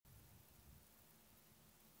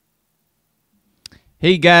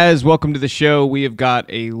Hey guys, welcome to the show. We have got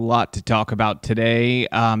a lot to talk about today.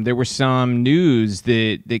 There was some news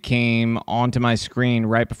that came onto my screen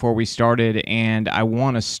right before we started, and I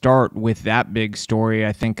want to start with that big story.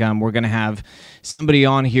 I think we're going to have somebody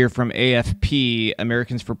on here from AFP,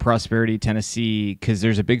 Americans for Prosperity, Tennessee, because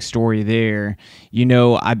there's a big story there. You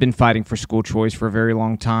know, I've been fighting for school choice for a very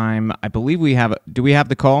long time. I believe we have. Do we have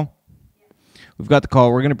the call? We've got the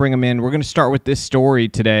call. We're going to bring them in. We're going to start with this story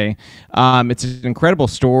today. It's an incredible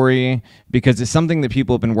story because it's something that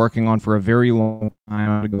people have been working on for a very long time.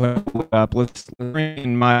 I'm going to go ahead and pull it up. Let's bring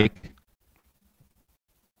in Mike.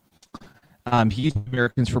 He's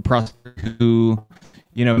Americans for Prosperity, who,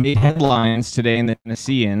 made headlines today in the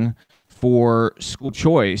Tennessean for school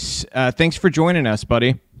choice. Thanks for joining us,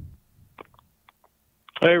 buddy.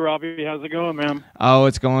 Hey, Robbie, how's it going, man? Oh,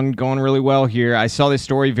 it's going really well here. I saw this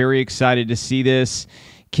story, very excited to see this.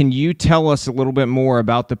 Can you tell us a little bit more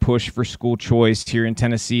about the push for school choice here in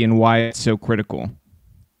Tennessee and why it's so critical?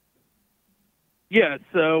 Yeah,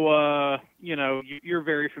 so, you're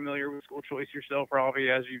very familiar with school choice yourself,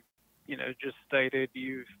 Robbie. As you, just stated,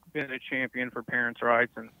 you've been a champion for parents'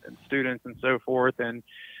 rights and students and so forth. And,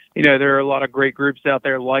 there are a lot of great groups out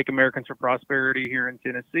there like Americans for Prosperity here in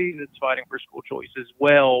Tennessee that's fighting for school choice as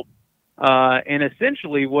well. And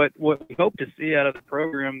essentially what we hope to see out of the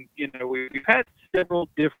program, we've had several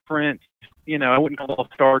different, I wouldn't call them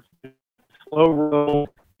starts, slow roll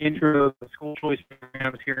intro to school choice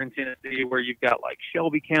programs here in Tennessee, where you've got like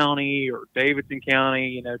Shelby County or Davidson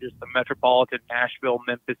County, just the metropolitan Nashville,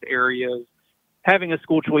 Memphis areas having a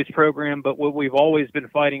school choice program. But what we've always been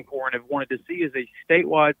fighting for and have wanted to see is a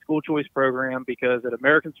statewide school choice program, because at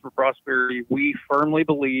Americans for Prosperity, we firmly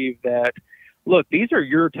believe that, look, these are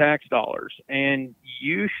your tax dollars and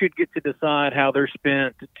you should get to decide how they're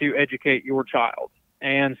spent to educate your child.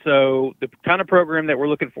 And so the kind of program that we're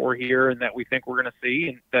looking for here and that we think we're going to see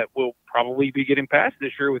and that will probably be getting passed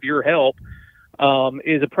this year with your help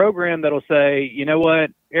is a program that'll say, you know what,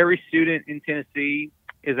 every student in Tennessee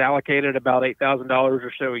is allocated about $8,000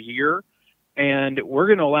 or so a year. And we're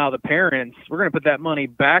going to allow the parents, we're going to put that money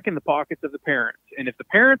back in the pockets of the parents. And if the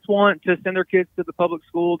parents want to send their kids to the public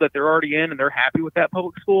school that they're already in and they're happy with that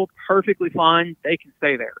public school, perfectly fine, they can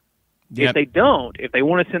stay there. Yep. If they don't, if they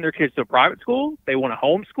want to send their kids to a private school, they want to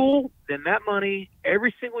homeschool, then that money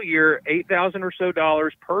every single year, $8,000 or so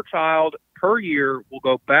per child per year, will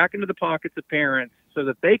go back into the pockets of parents so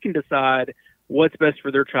that they can decide what's best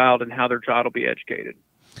for their child and how their child will be educated.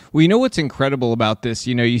 Well, you know what's incredible about this?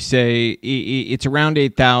 You say it's around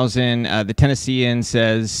 8,000. The Tennessean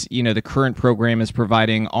says, the current program is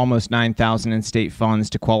providing almost 9,000 in state funds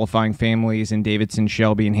to qualifying families in Davidson,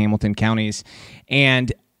 Shelby, and Hamilton counties.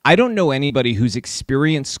 And I don't know anybody who's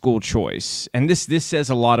experienced school choice, and this says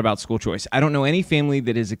a lot about school choice. I don't know any family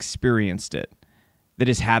that has experienced it that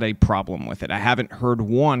has had a problem with it. I haven't heard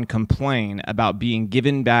one complain about being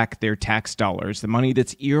given back their tax dollars, the money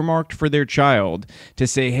that's earmarked for their child, to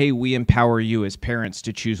say, hey, we empower you as parents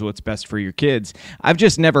to choose what's best for your kids. I've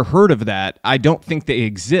just never heard of that. I don't think they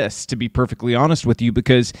exist, to be perfectly honest with you,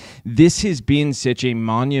 because this has been such a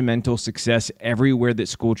monumental success everywhere that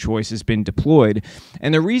school choice has been deployed.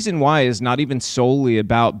 And the reason why is not even solely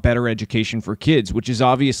about better education for kids, which is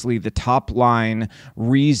obviously the top line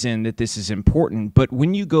reason that this is important. But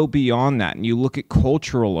when you go beyond that and you look at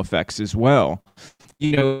cultural effects as well,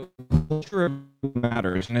 culture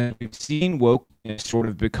matters. And as we've seen wokeness sort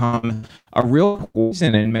of become a real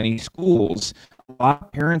poison in many schools, a lot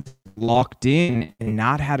of parents locked in and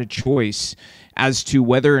not had a choice as to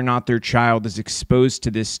whether or not their child is exposed to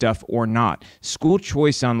this stuff or not. School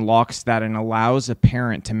choice unlocks that and allows a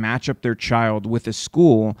parent to match up their child with a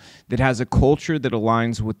school that has a culture that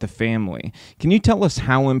aligns with the family. Can you tell us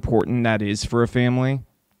how important that is for a family?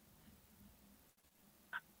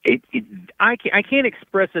 I can't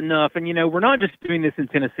express enough. And, we're not just doing this in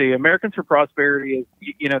Tennessee. Americans for Prosperity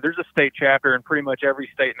is, there's a state chapter in pretty much every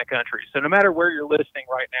state in the country. So no matter where you're listening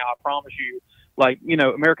right now, I promise you,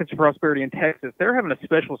 Americans for Prosperity in Texas, they're having a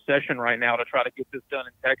special session right now to try to get this done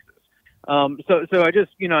in Texas. So I just,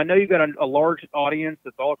 I know you've got a large audience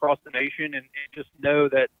that's all across the nation, and just know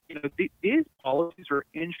that, these policies are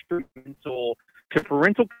instrumental to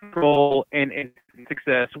parental control and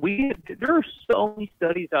success. There are so many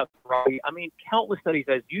studies out there, right? I mean, countless studies.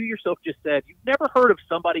 As you yourself just said, you've never heard of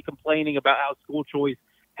somebody complaining about how school choice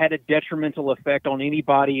had a detrimental effect on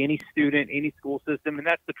anybody, any student, any school system, and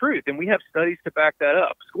that's the truth. And we have studies to back that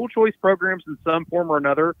up. School choice programs in some form or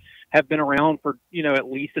another have been around for,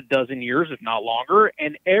 at least a dozen years, if not longer.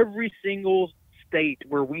 And every single state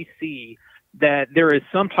where we see that there is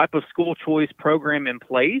some type of school choice program in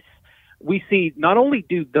place, we see not only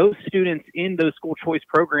do those students in those school choice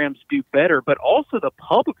programs do better, but also the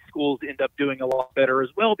public schools end up doing a lot better as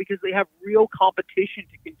well because they have real competition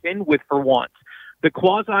to contend with for once. The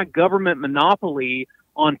quasi-government monopoly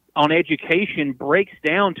on education breaks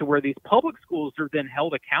down to where these public schools are then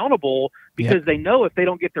held accountable because they know if they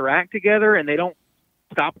don't get their act together and they don't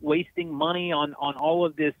stop wasting money on all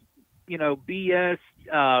of this, BS,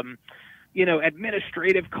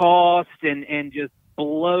 administrative costs and just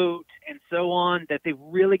bloat and so on, that they've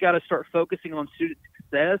really got to start focusing on student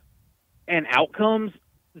success and outcomes.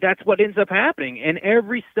 That's what ends up happening. And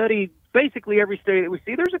basically every study that we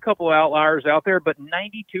see, there's a couple of outliers out there, but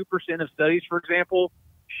 92% of studies, for example,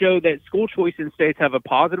 show that school choice in states have a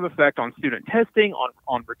positive effect on student testing,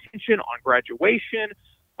 on retention, on graduation,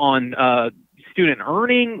 on student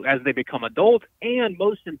earning as they become adults. And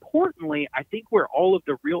most importantly, I think where all of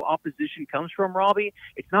the real opposition comes from, Robbie,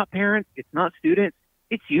 it's not parents, it's not students,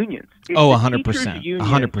 it's unions. It's 100%. Unions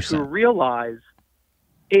 100%. who realize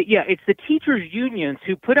it's the teachers' unions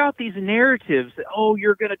who put out these narratives that,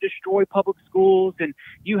 you're going to destroy public schools and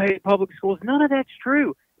you hate public schools. None of that's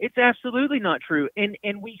true. It's absolutely not true. And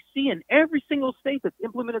we see in every single state that's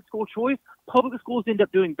implemented school choice, public schools end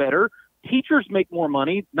up doing better. Teachers make more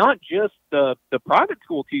money, not just the private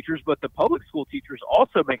school teachers, but the public school teachers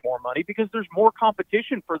also make more money because there's more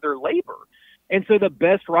competition for their labor. And so the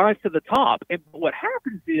best rise to the top. And what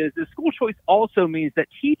happens is the school choice also means that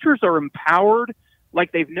teachers are empowered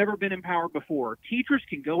like they've never been empowered before. Teachers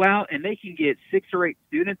can go out and they can get 6 or 8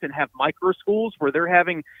 students and have micro schools where they're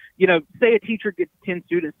having, say a teacher gets 10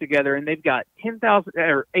 students together and they've got $10,000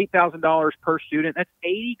 or $8,000 per student. That's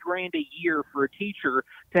 $80,000 a year for a teacher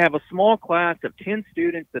to have a small class of 10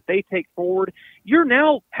 students that they take forward. You're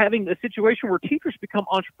now having a situation where teachers become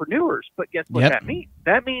entrepreneurs. But guess what that means?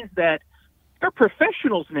 That means that they're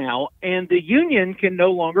professionals now, and the union can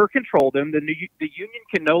no longer control them. The union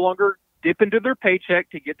can no longer dip into their paycheck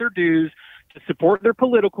to get their dues, to support their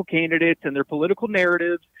political candidates and their political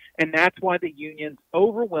narratives. And that's why the unions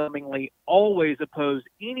overwhelmingly always oppose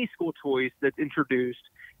any school choice that's introduced.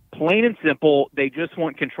 Plain and simple, they just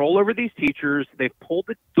want control over these teachers. They've pulled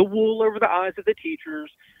the wool over the eyes of the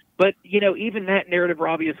teachers. But, even that narrative,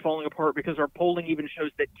 Robbie, is falling apart because our polling even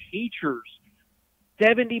shows that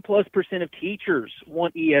 70+% of teachers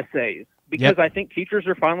want ESAs because I think teachers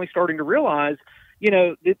are finally starting to realize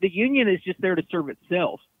the union is just there to serve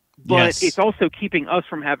itself, but it's also keeping us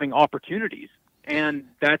from having opportunities. And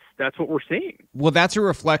that's what we're seeing. Well, that's a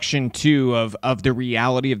reflection, too, of the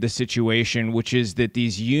reality of the situation, which is that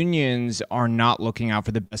these unions are not looking out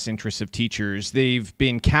for the best interests of teachers. They've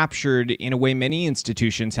been captured in a way many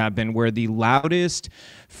institutions have been, where the loudest,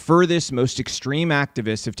 furthest, most extreme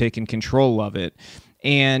activists have taken control of it.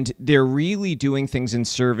 And they're really doing things in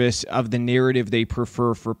service of the narrative they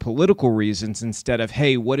prefer for political reasons instead of,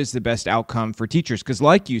 hey, what is the best outcome for teachers? Because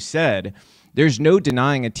like you said, there's no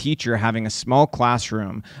denying a teacher having a small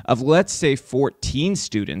classroom of, let's say, 14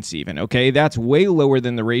 students even, okay? That's way lower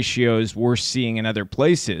than the ratios we're seeing in other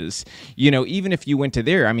places. Even if you went to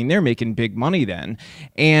there, they're making big money then.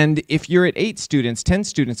 And if you're at 8 students, 10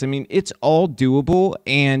 students, it's all doable.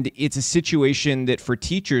 And it's a situation that for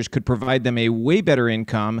teachers could provide them a way better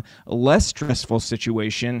income, a less stressful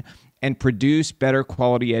situation, and produce better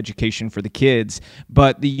quality education for the kids.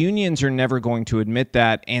 But the unions are never going to admit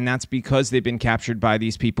that, and that's because they've been captured by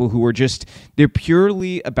these people who are they're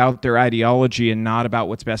purely about their ideology and not about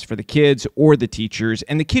what's best for the kids or the teachers.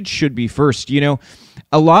 And the kids should be first. A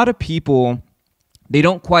lot of people, they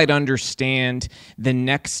don't quite understand the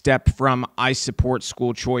next step from I support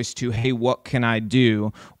school choice to, hey, what can I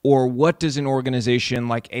do? Or what does an organization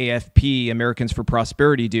like AFP, Americans for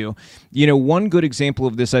Prosperity, do? One good example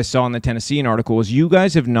of this I saw in the Tennessean article is you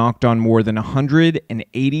guys have knocked on more than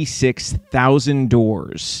 186,000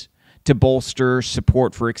 doors to bolster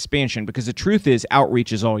support for expansion, because the truth is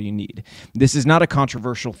outreach is all you need. This is not a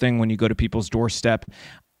controversial thing when you go to people's doorstep.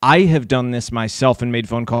 I have done this myself and made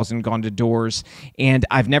phone calls and gone to doors, and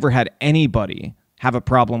I've never had anybody have a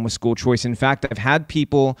problem with school choice. In fact, I've had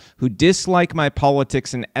people who dislike my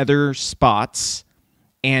politics in other spots,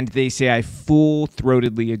 and they say I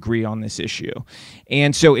full-throatedly agree on this issue.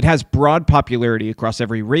 And so it has broad popularity across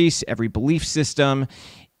every race, every belief system.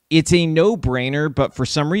 It's a no-brainer, but for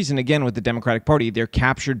some reason, again, with the Democratic Party, they're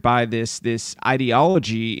captured by this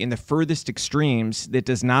ideology in the furthest extremes that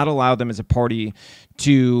does not allow them as a party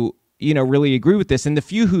to really agree with this. And the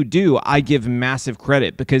few who do, I give massive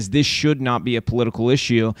credit, because this should not be a political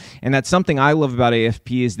issue. And that's something I love about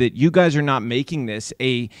AFP, is that you guys are not making this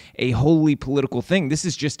a wholly political thing. This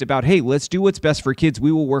is just about, hey, let's do what's best for kids.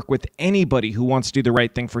 We will work with anybody who wants to do the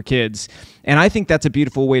right thing for kids. And I think that's a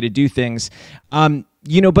beautiful way to do things.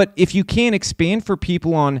 But if you can expand for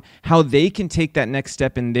people on how they can take that next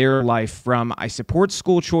step in their life from I support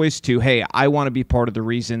school choice to, hey, I want to be part of the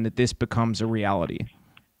reason that this becomes a reality.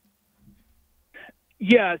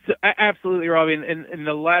 Yeah, so, absolutely, Robbie. And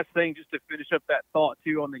the last thing, just to finish up that thought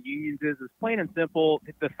too on the unions, is plain and simple.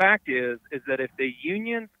 The fact is that if the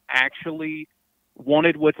unions actually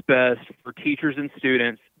wanted what's best for teachers and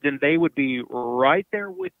students, then they would be right there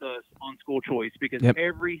with us on school choice, because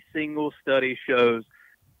every single study shows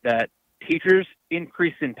that teachers'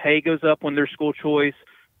 increase in pay goes up when there's school choice.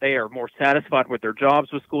 They are more satisfied with their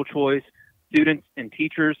jobs with school choice. Students and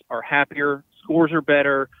teachers are happier. Scores are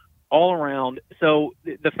better all around. So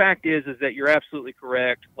the fact is that you're absolutely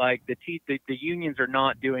correct. Like the unions are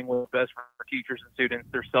not doing what's best for teachers and students.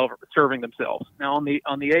 They're serving themselves. Now on the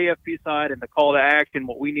AFP side and the call to action,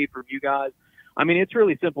 what we need from you guys, I mean, it's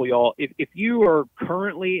really simple, y'all. If you are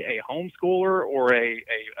currently a homeschooler or a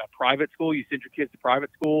private school, you send your kids to private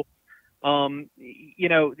school, you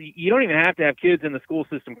don't even have to have kids in the school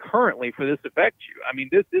system currently for this to affect you. I mean,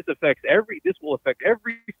 this will affect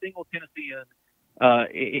every single Tennessean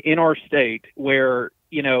in our state, where,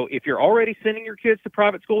 if you're already sending your kids to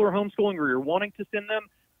private school or homeschooling, or you're wanting to send them,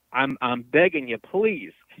 I'm begging you,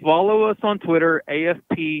 please follow us on Twitter,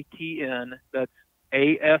 AFPTN. That's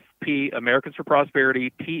AFP, Americans for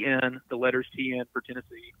Prosperity, TN, the letters TN for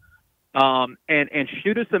Tennessee. And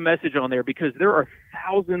shoot us a message on there, because there are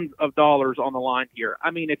thousands of dollars on the line here.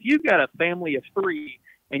 I mean, if you've got a family of 3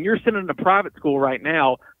 and you're sending to private school right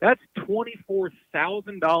now, that's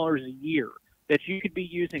 $24,000 a year that you could be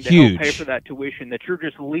using to help pay for that tuition that you're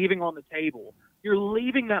just leaving on the table. You're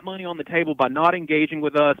leaving that money on the table by not engaging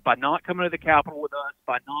with us, by not coming to the Capitol with us,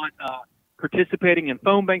 by not participating in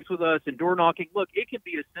phone banks with us and door knocking. Look, it can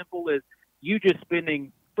be as simple as you just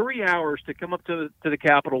spending 3 hours to come up to the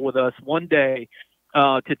Capitol with us one day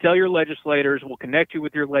to tell your legislators. We'll connect you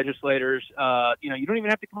with your legislators. You don't even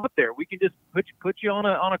have to come up there. We can just put you on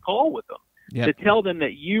a call with them to tell them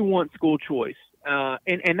that you want school choice.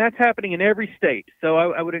 And that's happening in every state. So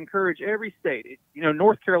I would encourage every state.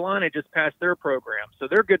 North Carolina just passed their program, so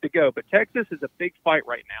they're good to go. But Texas is a big fight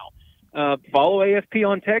right now. Follow AFP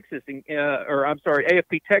on Texas,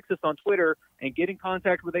 AFP Texas on Twitter, and get in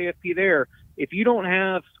contact with AFP there. If you don't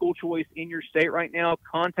have school choice in your state right now,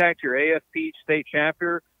 contact your AFP state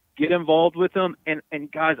chapter, get involved with them.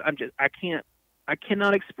 And guys, I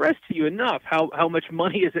cannot express to you enough how much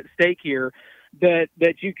money is at stake here,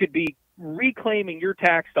 that you could be reclaiming your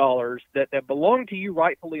tax dollars that belong to you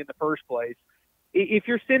rightfully in the first place. If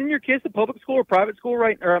you're sending your kids to public school or private school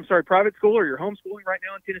private school, or you're homeschooling right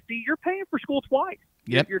now in Tennessee, you're paying for school twice.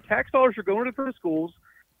 Yep. Your tax dollars are going to the schools,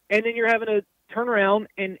 and then you're having to turn around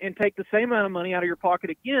and take the same amount of money out of your pocket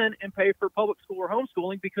again and pay for public school or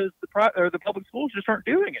homeschooling, because the public schools just aren't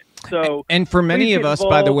doing it. So, and for many of us,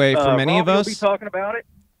 by the way, for many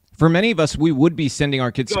of us, we would be sending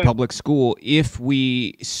our kids to public school if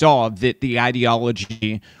we saw that the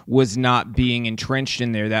ideology was not being entrenched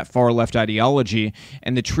in there, that far left ideology.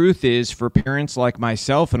 And the truth is, for parents like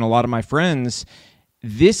myself and a lot of my friends,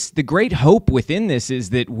 the great hope within this is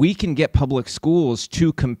that we can get public schools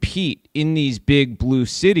to compete in these big blue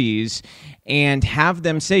cities and have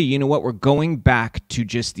them say, you know what, we're going back to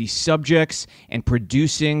just these subjects and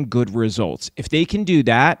producing good results. If they can do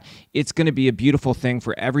that, it's going to be a beautiful thing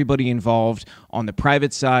for everybody involved on the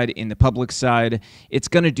private side, in the public side. It's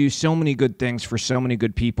going to do so many good things for so many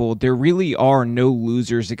good people. There really are no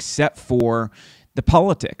losers except for the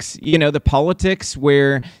politics, the politics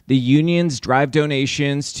where the unions drive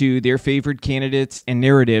donations to their favorite candidates and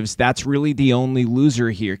narratives. That's really the only loser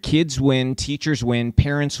here. Kids win, teachers win,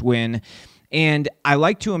 parents win. And I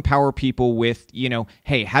like to empower people with,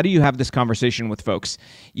 hey, how do you have this conversation with folks?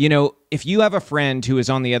 If you have a friend who is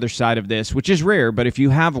on the other side of this, which is rare, but if you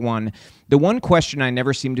have one, the one question I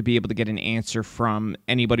never seem to be able to get an answer from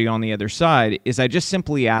anybody on the other side is I just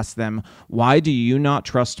simply ask them, why do you not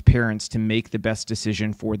trust parents to make the best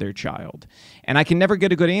decision for their child? And I can never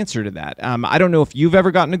get a good answer to that. I don't know if you've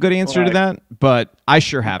ever gotten a good answer to that, but I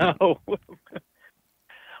sure haven't. No.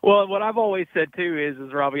 Well, what I've always said too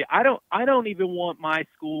is Robbie, I don't even want my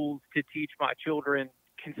schools to teach my children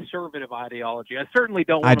conservative ideology. I certainly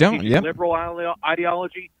don't want them teaching liberal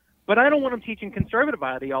ideology, but I don't want them teaching conservative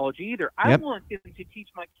ideology either. I want them to teach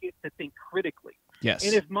my kids to think critically. Yes.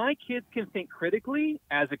 And if my kids can think critically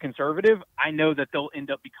as a conservative, I know that they'll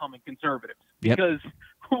end up becoming conservatives because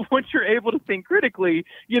once you're able to think critically,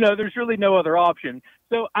 there's really no other option.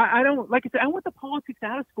 So I don't, like I said, I want the politics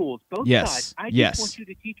out of schools, both sides. I just want you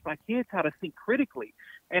to teach my kids how to think critically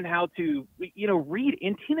and how to, read.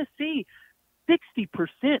 In Tennessee,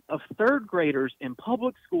 60% of third graders in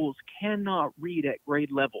public schools cannot read at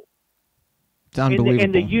grade level. It's unbelievable.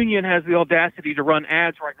 And the union has the audacity to run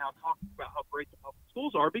ads right now talking about how great the public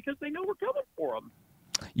schools are because they know we're coming for them.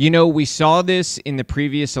 We saw this in the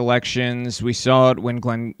previous elections. We saw it when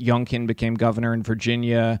Glenn Youngkin became governor in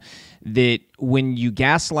Virginia, that when you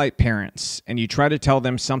gaslight parents and you try to tell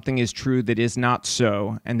them something is true that is not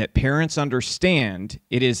so, and that parents understand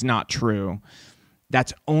it is not true,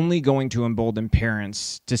 that's only going to embolden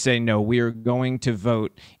parents to say, no, we are going to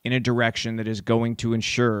vote in a direction that is going to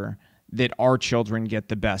ensure that our children get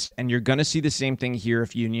the best. And you're going to see the same thing here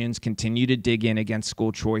if unions continue to dig in against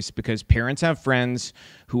school choice, because parents have friends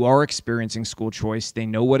who are experiencing school choice. They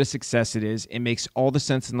know what a success it is. It makes all the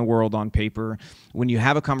sense in the world on paper. When you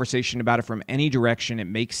have a conversation about it from any direction, it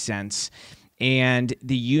makes sense. And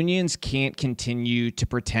the unions can't continue to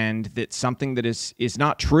pretend that something that is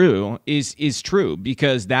not true is true,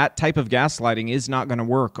 because that type of gaslighting is not going to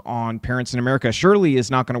work on parents in America. Surely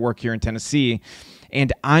is not going to work here in Tennessee.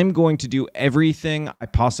 And I'm going to do everything I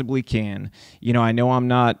possibly can. I know I'm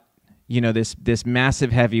not, this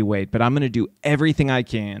massive heavyweight, but I'm going to do everything I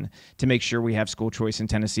can to make sure we have school choice in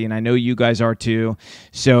Tennessee. And I know you guys are too.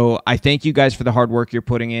 So I thank you guys for the hard work you're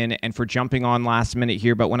putting in and for jumping on last minute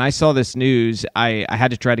here. But when I saw this news, I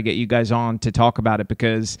had to try to get you guys on to talk about it,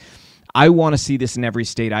 because I want to see this in every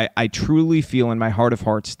state. I truly feel in my heart of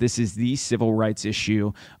hearts this is the civil rights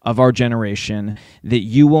issue of our generation, that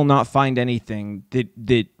you will not find anything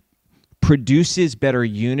that produces better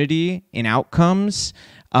unity in outcomes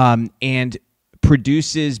and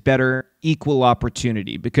produces better equal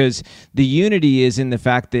opportunity, because the unity is in the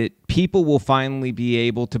fact that people will finally be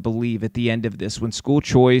able to believe at the end of this, when school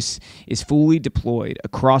choice is fully deployed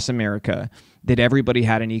across America, that everybody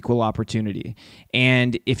had an equal opportunity.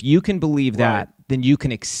 And if you can believe that, then you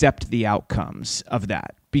can accept the outcomes of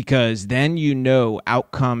that, because then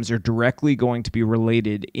outcomes are directly going to be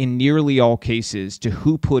related in nearly all cases to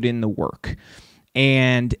who put in the work.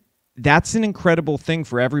 And that's an incredible thing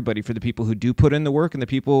for everybody, for the people who do put in the work and the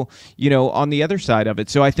people, on the other side of it.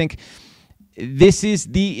 So I think this is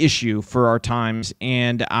the issue for our times,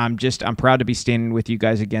 and I'm proud to be standing with you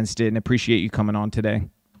guys against it, and appreciate you coming on today.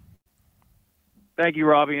 Thank you,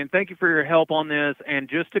 Robbie, and thank you for your help on this. And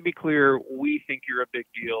just to be clear, we think you're a big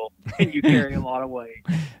deal, and you carry a lot of weight.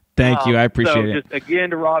 Thank you. I appreciate it. Just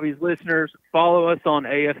again, to Robbie's listeners, follow us on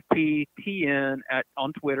AFPTN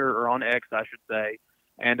on Twitter, or on X, I should say.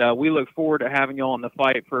 And we look forward to having you on the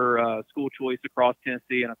fight for school choice across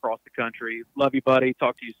Tennessee and across the country. Love you, buddy.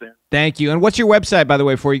 Talk to you soon. Thank you. And what's your website, by the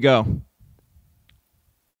way, before you go?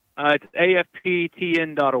 It's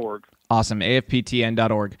AFPTN.org. Awesome.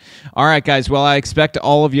 AFPTN.org. All right, guys. Well, I expect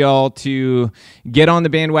all of y'all to get on the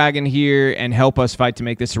bandwagon here and help us fight to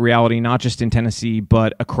make this a reality, not just in Tennessee,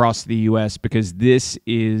 but across the U.S., because this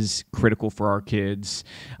is critical for our kids.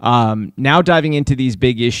 Now diving into these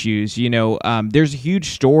big issues, there's a huge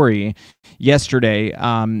story yesterday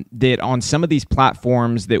that on some of these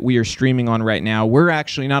platforms that we are streaming on right now, we're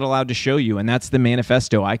actually not allowed to show you, and that's the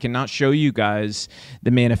Manifesto. I cannot show you guys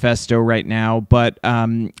the Manifesto right now, but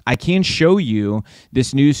I can show you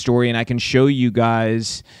this news story, and I can show you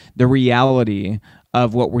guys the reality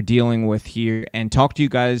of what we're dealing with here, and talk to you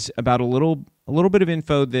guys about a little bit of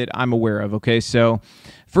info that I'm aware of. Okay, so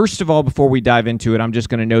first of all, before we dive into it, I'm just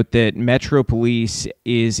going to note that Metro Police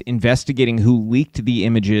is investigating who leaked the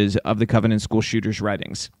images of the Covenant school shooters'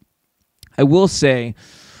 writings. I will say,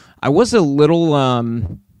 I was a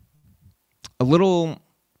little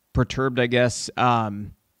perturbed, I guess,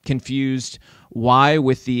 confused why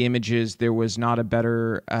with the images there was not a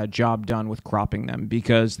better job done with cropping them,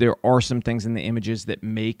 because there are some things in the images that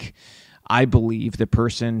make, I believe, the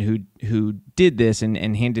person who did this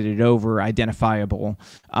and handed it over identifiable.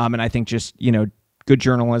 And I think just, good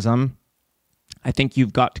journalism, I think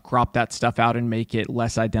you've got to crop that stuff out and make it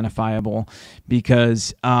less identifiable,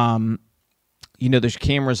 because, there's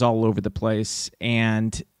cameras all over the place,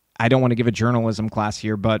 and I don't want to give a journalism class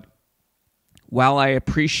here, but while I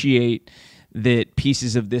appreciate that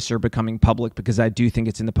pieces of this are becoming public, because I do think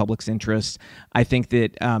it's in the public's interest, I think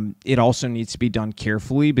that it also needs to be done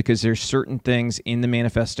carefully, because there's certain things in the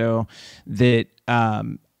manifesto that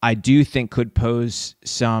I do think could pose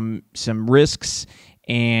some risks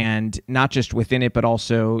and not just within it, but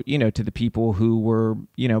also, to the people who were,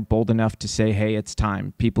 bold enough to say, hey, it's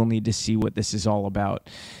time. People need to see what this is all about.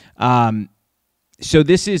 So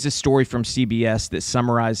this is a story from CBS that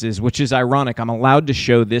summarizes, which is ironic. I'm allowed to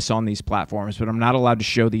show this on these platforms, but I'm not allowed to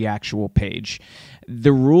show the actual page.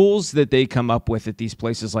 The rules that they come up with at these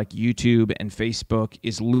places like YouTube and Facebook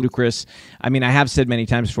is ludicrous. I mean, I have said many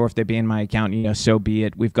times before, if they ban my account, so be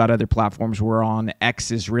it. We've got other platforms we're on.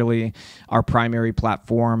 X is really our primary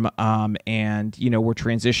platform, and, we're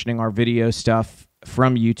transitioning our video stuff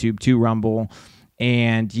from YouTube to Rumble.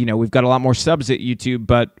 And, we've got a lot more subs at YouTube,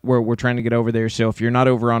 but we're trying to get over there. So if you're not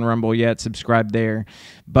over on Rumble yet, subscribe there.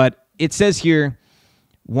 But it says here,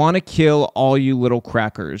 want to kill all you little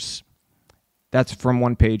crackers. That's from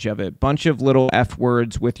one page of it. Bunch of little F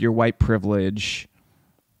words with your white privilege.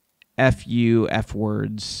 F you, F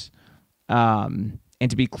words. And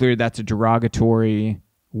to be clear, that's a derogatory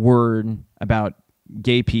word about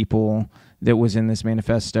gay people that was in this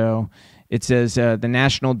manifesto. It says the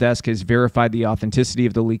National Desk has verified the authenticity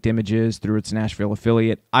of the leaked images through its Nashville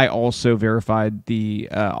affiliate. I also verified the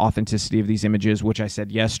authenticity of these images, which I said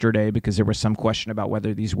yesterday because there was some question about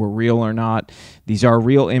whether these were real or not. These are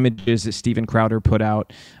real images that Steven Crowder put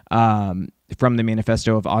out from the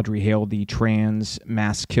manifesto of Audrey Hale, the trans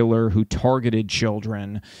mass killer who targeted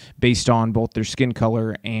children based on both their skin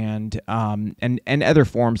color and other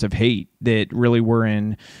forms of hate that really were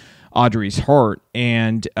in Audrey's heart.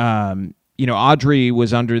 And Audrey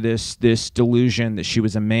was under this delusion that she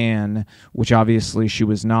was a man, which obviously she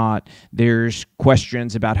was not. There's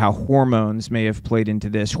questions about how hormones may have played into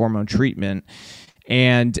this, hormone treatment.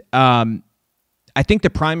 And I think the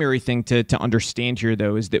primary thing to understand here,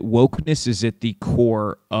 though, is that wokeness is at the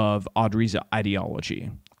core of Audrey's ideology.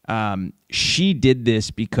 She did this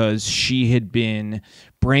because she had been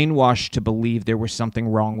brainwashed to believe there was something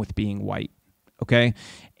wrong with being white. Okay?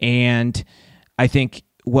 And I think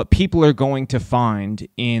what people are going to find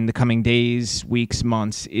in the coming days, weeks,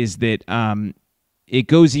 months is that it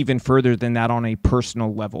goes even further than that on a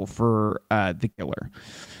personal level for the killer.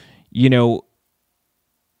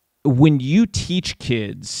 When you teach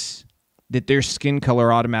kids that their skin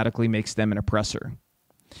color automatically makes them an oppressor,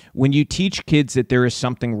 when you teach kids that there is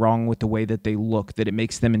something wrong with the way that they look, that it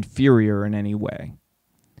makes them inferior in any way,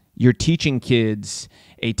 you're teaching kids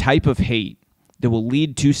a type of hate that will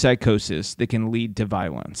lead to psychosis, that can lead to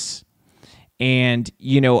violence. And,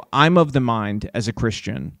 I'm of the mind as a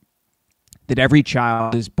Christian that every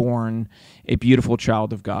child is born a beautiful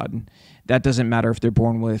child of God. That doesn't matter if they're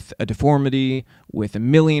born with a deformity, with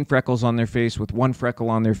 1 million freckles on their face, with 1 freckle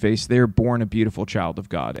on their face. They're born a beautiful child of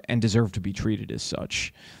God and deserve to be treated as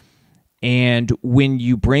such. And when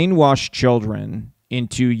you brainwash children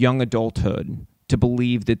into young adulthood to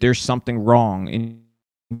believe that there's something wrong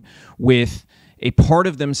with a part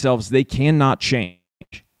of themselves they cannot change,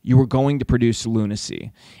 you are going to produce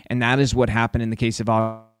lunacy. And that is what happened in the case of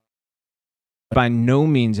Audrey. By no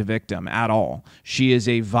means a victim at all. She is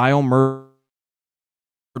a vile murderer.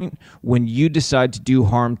 When you decide to do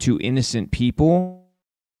harm to innocent people,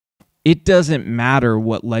 it doesn't matter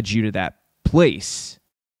what led you to that place.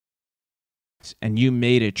 And you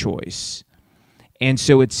made a choice. And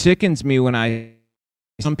so it sickens me when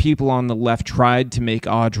some people on the left tried to make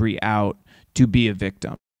Audrey out to be a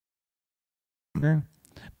victim. But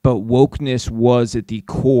wokeness was at the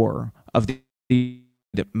core of the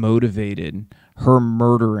that motivated her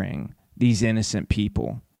murdering these innocent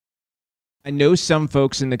people. I know some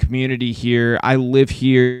folks in the community here. I live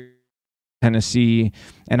here in Tennessee,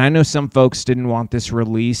 and I know some folks didn't want this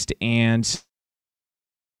released and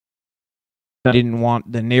didn't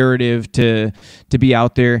want the narrative to be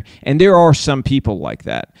out there. And there are some people like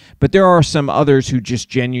that. But there are some others who just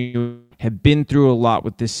genuinely have been through a lot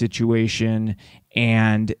with this situation,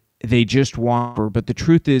 and they just want her. But the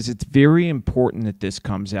truth is, it's very important that this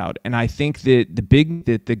comes out. And I think that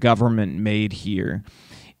that the government made here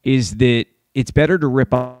is that it's better to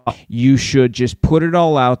rip off. You should just put it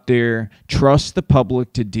all out there, trust the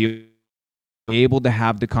public to be able to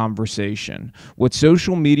have the conversation. What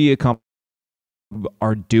social media companies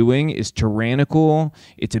are doing is tyrannical,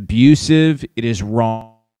 it's abusive, it is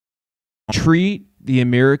wrong. Treat the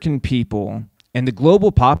American people and the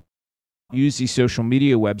global population use these social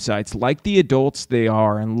media websites like the adults they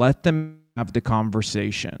are and let them have the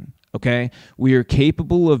conversation. Okay? We are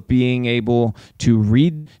capable of being able to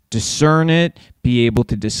read, discern it, be able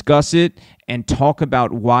to discuss it, and talk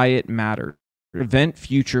about why it matters. Prevent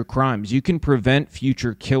future crimes. You can prevent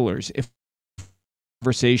future killers if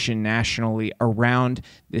conversation nationally around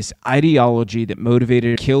this ideology that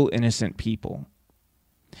motivated to kill innocent people.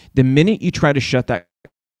 The minute you try to shut that,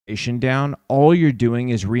 down, all you're doing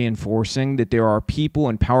is reinforcing that there are people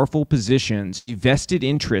in powerful positions, vested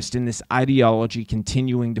interest in this ideology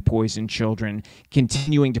continuing to poison children,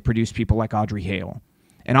 continuing to produce people like Audrey Hale.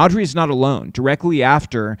 And Audrey is not alone. Directly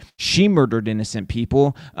after she murdered innocent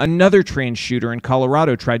people, another trans shooter in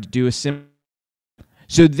Colorado tried to do a similar.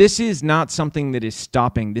 So this is not something that is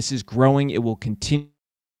stopping. This is growing. It will continue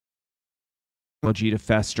to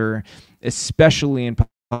fester, especially in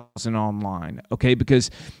and online, okay? Because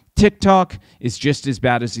TikTok is just as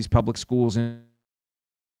bad as these public schools and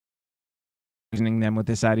using them with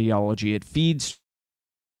this ideology. It feeds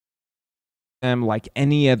them like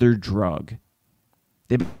any other drug.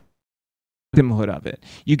 They victimhood of it.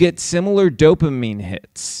 You get similar dopamine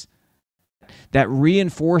hits, that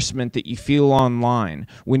reinforcement that you feel online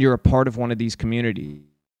when you're a part of one of these communities,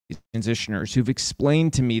 transitioners who've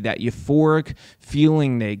explained to me that euphoric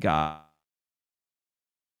feeling they got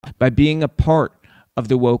by being a part of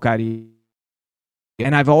the woke ideology.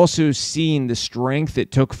 And I've also seen the strength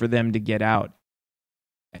it took for them to get out.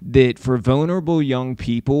 That for vulnerable young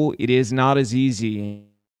people, it is not as easy. It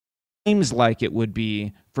seems like it would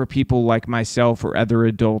be for people like myself or other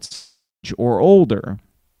adults or older.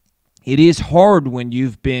 It is hard when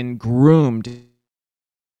you've been groomed.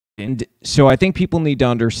 And so I think people need to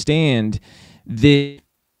understand that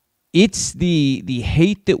it's the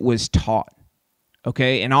hate that was taught.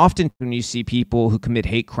 Okay, and often when you see people who commit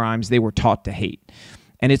hate crimes, they were taught to hate.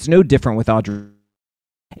 And it's no different with Audrey.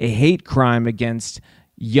 A hate crime against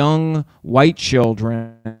young white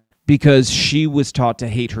children because she was taught to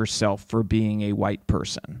hate herself for being a white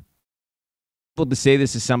person. To say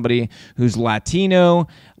this is somebody who's Latino,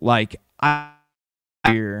 like I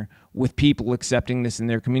here with people accepting this in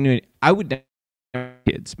their community, I would never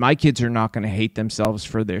kids. My kids are not going to hate themselves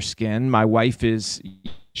for their skin. My wife is.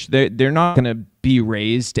 They're not going to be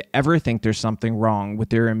raised to ever think there's something wrong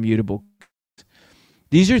with their immutable.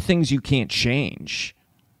 These are things you can't change.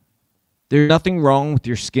 There's nothing wrong with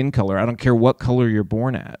your skin color. I don't care what color you're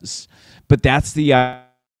born as. But that's the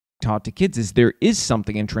taught to kids is there is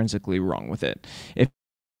something intrinsically wrong with it. And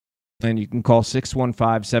you can call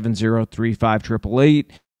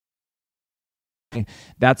 615-703-5888.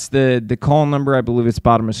 That's the call number. I believe it's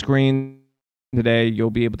bottom of screen today.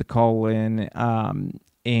 You'll be able to call in.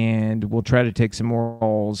 And we'll try to take some more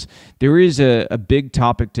calls. There is a big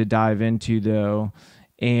topic to dive into, though,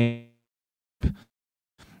 and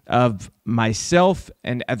of myself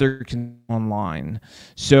and other online.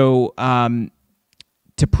 So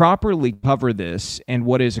to properly cover this and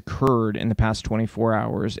what has occurred in the past 24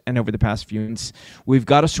 hours and over the past few months, we've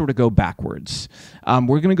got to sort of go backwards.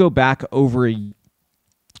 We're going to go back over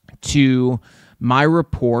to my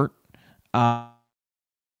report.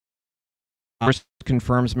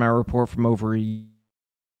 Confirms my report from over to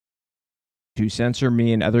censor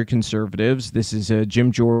me and other conservatives. This is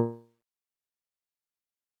Jim Jordan,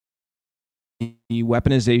 the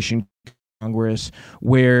weaponization Congress,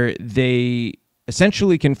 where they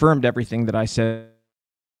essentially confirmed everything that I said.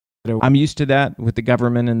 I'm used to that with the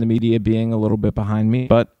government and the media being a little bit behind me,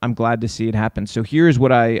 but I'm glad to see it happen. So here's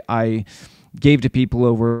what I gave to people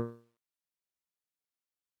over,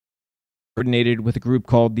 coordinated with a group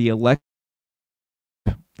called the Elect.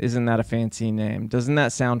 Isn't that a fancy name? Doesn't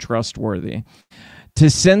that sound trustworthy? To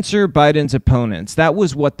censor Biden's opponents. That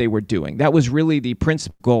was what they were doing. That was really the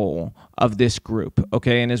principal goal of this group.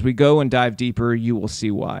 Okay, and as we go and dive deeper, you will see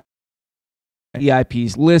why.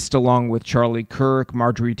 EIP's list, along with Charlie Kirk,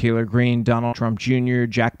 Marjorie Taylor Greene, Donald Trump Jr.,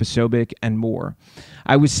 Jack Posobiec, and more.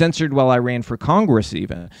 I was censored while I ran for Congress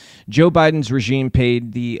even. Joe Biden's regime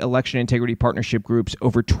paid the Election Integrity Partnership groups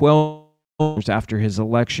over $12 after his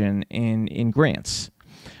election in grants.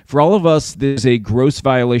 For all of us, this is a gross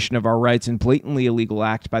violation of our rights and blatantly illegal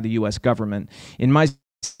act by the U.S. government. In my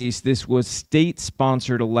case, this was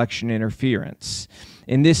state-sponsored election interference.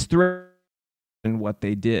 In this threat, what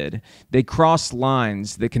they did, they crossed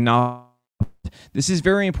lines that cannot. This is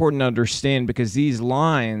very important to understand because these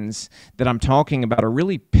lines that I'm talking about are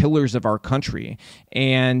really pillars of our country.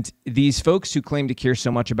 And these folks who claim to care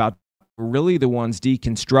so much about were really the ones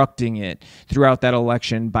deconstructing it throughout that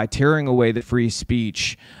election by tearing away the free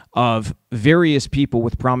speech of various people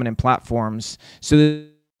with prominent platforms so that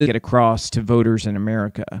they get across to voters in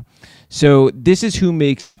America. So this is who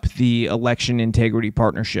makes the Election Integrity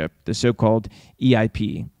Partnership, the so-called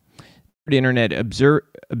EIP. The Internet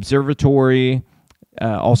Observatory,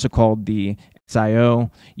 also called the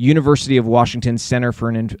SIO, University of Washington Center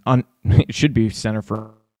for it should be Center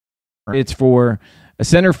for, it's for a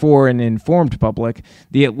Center for an Informed Public,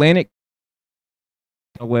 the Atlantic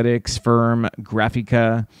analytics firm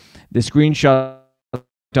Graphica, the screenshot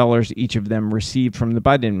dollars each of them received from the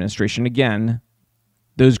Biden administration. Again,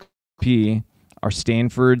 those are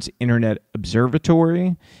Stanford's Internet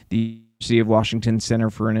Observatory, the University of Washington Center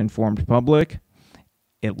for an Informed Public,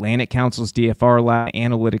 Atlantic Council's DFR lab,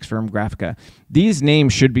 analytics firm Graphica. These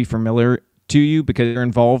names should be familiar to you because they're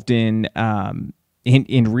involved in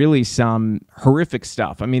really some horrific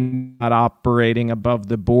stuff. I mean, not operating above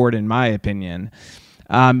the board, in my opinion.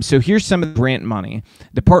 So here's some of the grant money.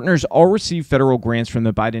 The partners all received federal grants from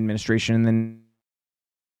the Biden administration and then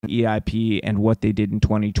EIP and what they did in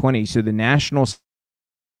 2020. So the national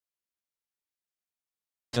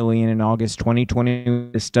million in August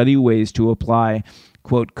 2020 to study ways to apply,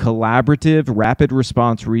 quote, collaborative rapid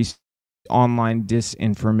response online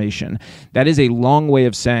disinformation. That is a long way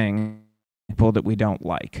of saying people that we don't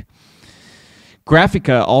like.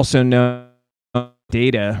 Graphica, also known as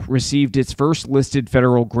Data, received its first listed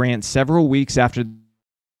federal grant several weeks after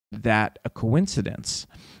that. A coincidence?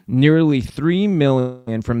 Nearly $3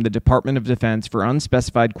 million from the Department of Defense for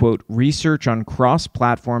unspecified, quote, research on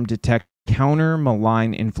cross-platform detect counter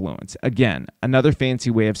malign influence. Again, another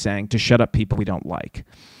fancy way of saying to shut up people we don't like.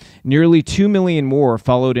 Nearly $2 million more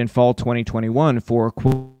followed in fall 2021 for,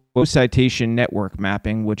 quote, citation network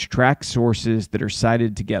mapping, which tracks sources that are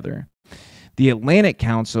cited together. The Atlantic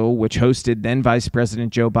Council, which hosted then Vice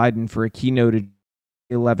President Joe Biden for a keynote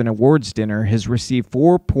 11 awards dinner, has received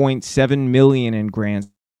 $4.7 million in grants,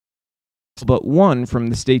 but one from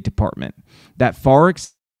the State Department. That far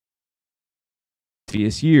exceeds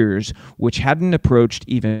previous years, which hadn't approached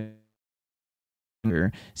even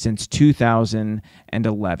since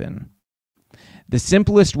 2011. The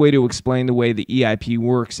simplest way to explain the way the EIP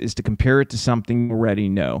works is to compare it to something you already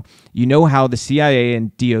know. You know how the CIA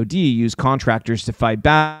and DoD use contractors to fight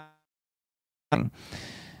back.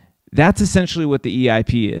 That's essentially what the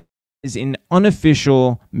EIP is an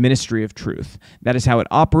unofficial Ministry of Truth. That is how it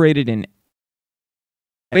operated. In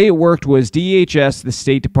the way it worked was DHS, the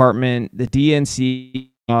State Department, the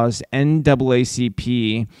DNC,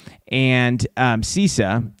 NAACP, and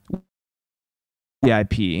CISA,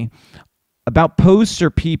 EIP, about posts or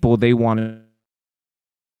people they wanted.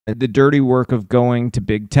 The dirty work of going to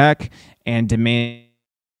big tech and demanding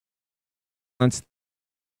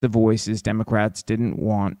the voices Democrats didn't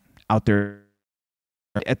want out there.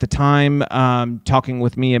 At the time, talking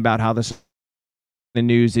with me about how this the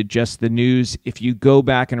news, the news. If you go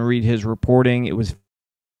back and read his reporting, it was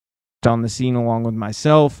on the scene along with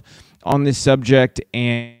myself on this subject,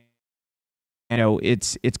 and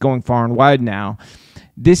it's going far and wide now.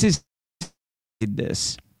 This is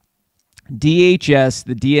this. DHS,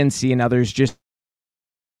 the DNC, and others just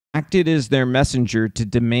acted as their messenger to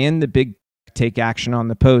demand the big take action on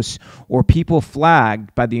the posts or people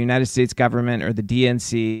flagged by the United States government or the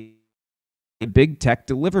DNC. Big tech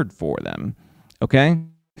delivered for them. Okay?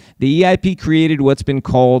 The EIP created what's been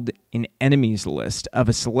called an enemies list of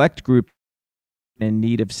a select group in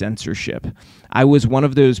need of censorship. I was one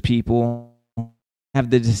of those people. Have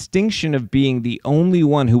the distinction of being the only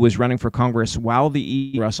one who was running for Congress while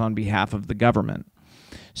the EIP on behalf of the government.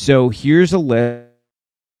 So here's a list.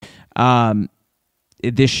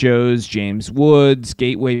 This shows James Woods,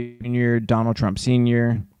 Gateway Jr., Donald Trump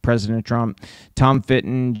Sr., President Trump, Tom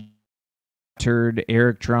Fitton, Turd,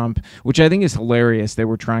 Eric Trump, which I think is hilarious. They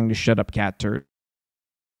were trying to shut up Cat Turd.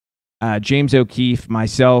 James O'Keefe,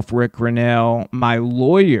 myself, Rick Grinnell, my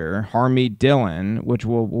lawyer, Harmeet Dillon, which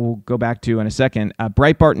we'll go back to in a second,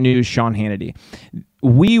 Breitbart News, Sean Hannity.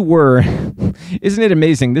 We were, isn't it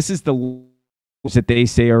amazing? This is the that they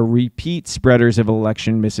say are repeat spreaders of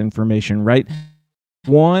election misinformation, right?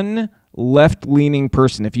 One left-leaning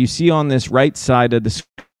person. If you see on this right side of the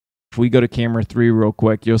screen, if we go to camera 3 real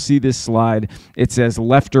quick, you'll see this slide. It says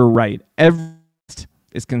left or right. Every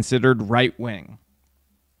is considered right-wing.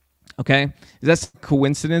 Okay? Is that a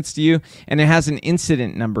coincidence to you? And it has an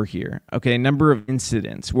incident number here. Okay? Number of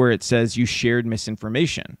incidents where it says you shared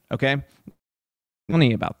misinformation. Okay?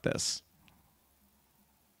 Funny about this.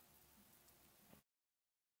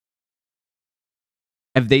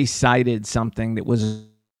 Have they cited something that was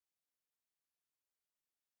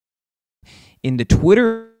in the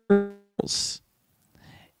Twitter?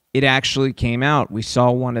 It actually came out. We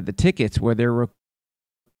saw one of the tickets where they were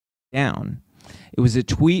down. It was a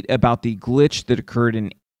tweet about the glitch that occurred in.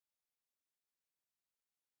 The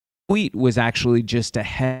tweet was actually just a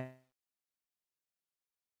head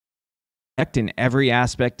in every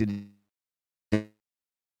aspect.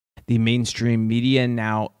 The mainstream media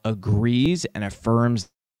now agrees and affirms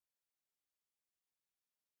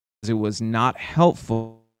it was not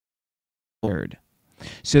helpful.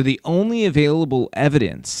 So the only available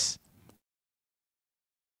evidence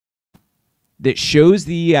that shows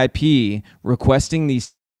the EIP requesting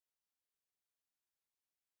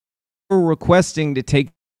to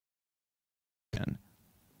take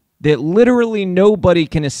that literally nobody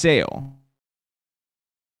can assail.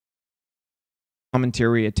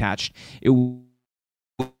 Commentary attached. It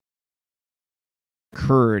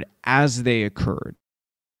occurred as they occurred.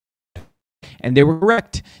 And they were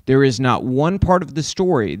correct. There is not one part of the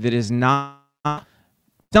story that is not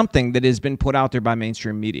something that has been put out there by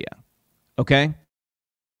mainstream media. Okay?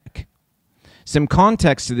 Some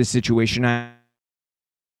context to this situation.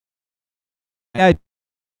 IP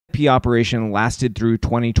operation lasted through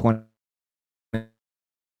 2020.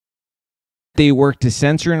 They worked to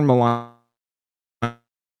censor and malign on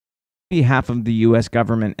behalf of the U.S.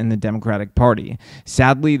 government and the Democratic Party.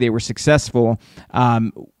 Sadly, they were successful,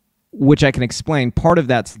 which I can explain. Part of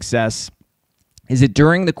that success is that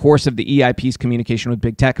during the course of the EIP's communication with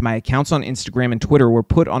Big Tech, my accounts on Instagram and Twitter were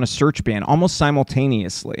put on a search ban almost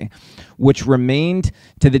simultaneously, which remained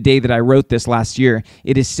to the day that I wrote this last year.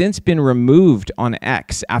 It has since been removed on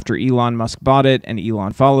X after Elon Musk bought it, and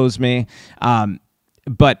Elon follows me.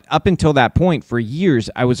 But up until that point, for years,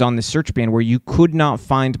 I was on the search ban where you could not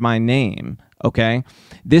find my name. Okay,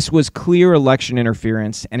 this was clear election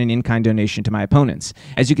interference and an in-kind donation to my opponents.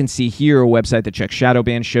 As you can see here, a website that checks shadow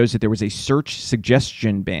ban shows that there was a search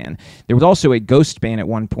suggestion ban. There was also a ghost ban at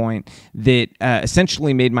one point that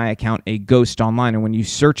essentially made my account a ghost online. And when you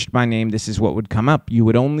searched my name, this is what would come up. You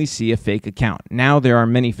would only see a fake account. Now there are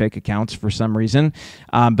many fake accounts for some reason,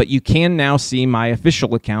 but you can now see my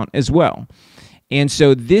official account as well. And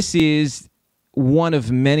so this is one of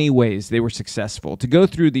many ways they were successful. To go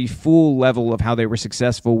through the full level of how they were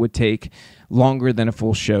successful would take longer than a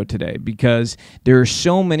full show today, because there are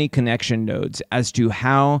so many connection nodes as to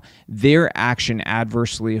how their action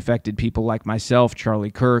adversely affected people like myself, Charlie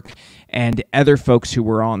Kirk, and other folks who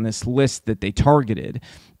were on this list that they targeted.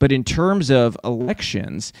 But in terms of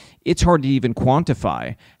elections, it's hard to even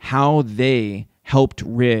quantify how they helped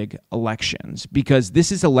rig elections, because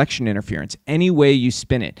this is election interference any way you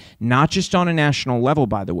spin it, not just on a national level,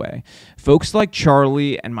 by the way. Folks like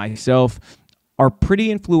Charlie and myself are pretty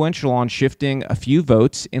influential on shifting a few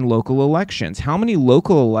votes in local elections. How many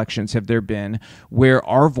local elections have there been where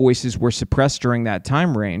our voices were suppressed during that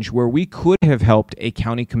time range, where we could have helped a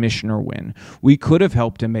county commissioner win, we could have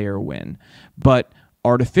helped a mayor win, but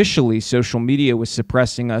artificially social media was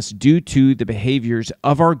suppressing us due to the behaviors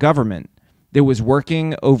of our government that was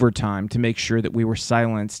working overtime to make sure that we were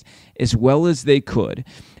silenced as well as they could.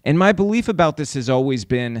 And my belief about this has always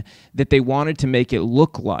been that they wanted to make it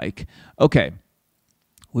look like, okay,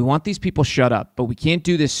 we want these people shut up, but we can't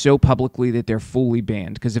do this so publicly that they're fully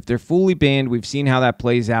banned. Because if they're fully banned, we've seen how that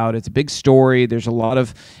plays out. It's a big story. There's a lot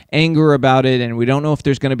of anger about it, and we don't know if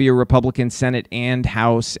there's going to be a Republican Senate and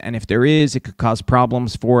House. And if there is, it could cause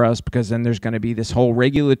problems for us, because then there's going to be this whole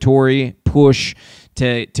regulatory push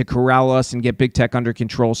to corral us and get big tech under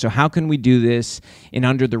control. So how can we do this in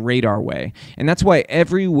under the radar way? And that's why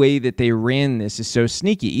every way that they ran this is so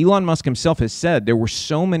sneaky. Elon Musk himself has said there were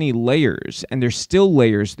so many layers, and there's still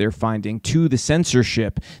layers they're finding to the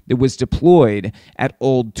censorship that was deployed at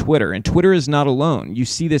old Twitter. And Twitter is not alone. You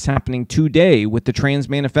see this happening today with the trans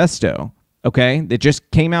manifesto. Okay, that just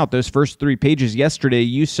came out, those first 3 pages yesterday.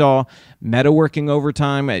 You saw Meta working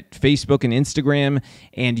overtime at Facebook and Instagram,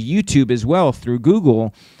 and YouTube as well through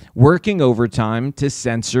Google, working overtime to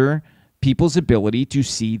censor people's ability to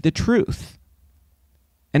see the truth.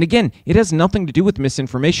 And again, it has nothing to do with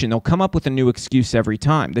misinformation. They'll come up with a new excuse every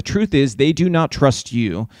time. The truth is, they do not trust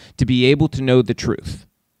you to be able to know the truth.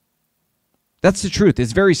 That's the truth.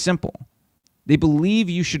 It's very simple. They believe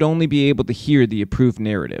you should only be able to hear the approved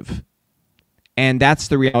narrative. And that's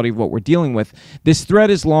the reality of what we're dealing with. This thread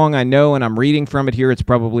is long, I know, and I'm reading from it here. It's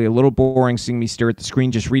probably a little boring seeing me stare at the screen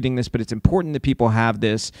just reading this, but it's important that people have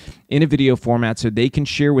this in a video format so they can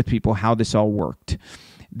share with people how this all worked.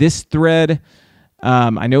 This thread,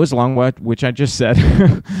 I know is long, which I just said.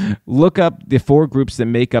 Look up the 4 groups that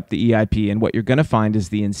make up the EIP, and what you're going to find is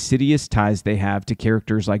the insidious ties they have to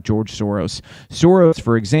characters like George Soros. Soros,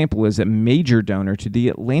 for example, is a major donor to the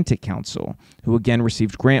Atlantic Council, who again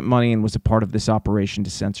received grant money and was a part of this operation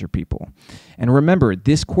to censor people. And remember,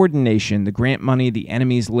 this coordination, the grant money, the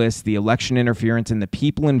enemies list, the election interference, and the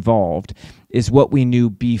people involved is what we knew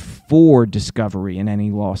before discovery in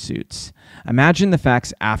any lawsuits. Imagine the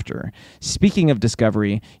facts after. Speaking of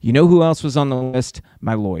discovery, you know who else was on the list?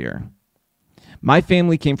 My lawyer. My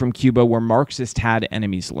family came from Cuba, where Marxists had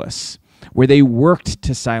enemies lists, where they worked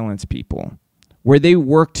to silence people, where they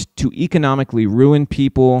worked to economically ruin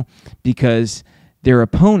people because their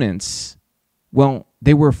opponents, well,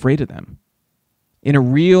 they were afraid of them. In a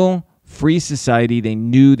real free society, they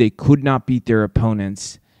knew they could not beat their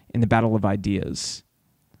opponents in the battle of ideas.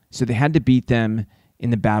 So they had to beat them in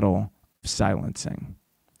the battle of silencing.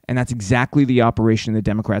 And that's exactly the operation the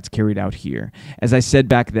Democrats carried out here. As I said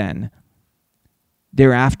back then,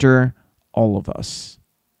 they're after all of us.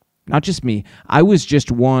 Not just me. I was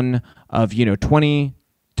just one of, 20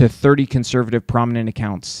 to 30 conservative prominent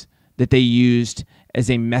accounts that they used as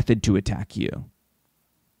a method to attack you.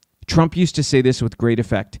 Trump used to say this with great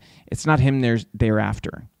effect. It's not him they're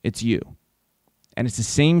after. It's you. And it's the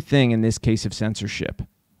same thing in this case of censorship.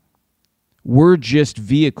 We're just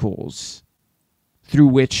vehicles through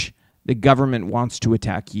which the government wants to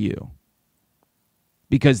attack you.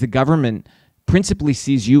 Because the government principally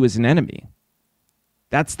sees you as an enemy.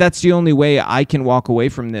 That's the only way I can walk away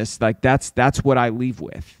from this. Like that's what I leave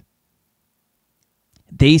with.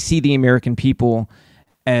 They see the American people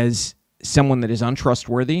as someone that is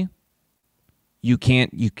untrustworthy. You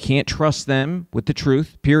can't trust them with the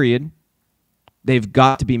truth, period. They've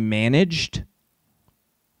got to be managed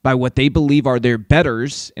by what they believe are their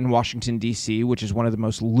betters in Washington, D.C., which is one of the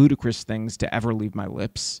most ludicrous things to ever leave my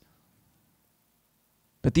lips.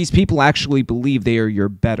 But these people actually believe they are your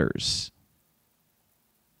betters.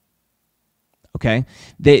 Okay?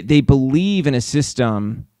 They believe in a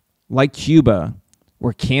system like Cuba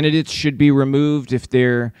where candidates should be removed if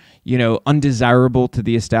they're, undesirable to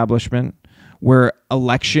the establishment, where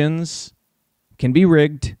elections can be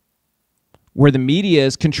rigged, where the media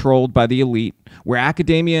is controlled by the elite, where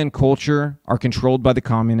academia and culture are controlled by the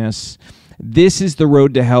communists. This is the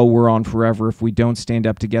road to hell we're on forever if we don't stand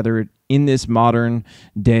up together in this modern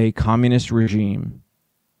day communist regime.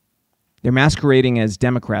 They're masquerading as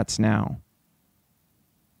Democrats now.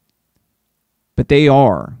 But they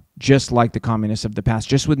are just like the communists of the past,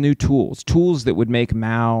 just with new tools that would make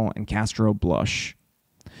Mao and Castro blush.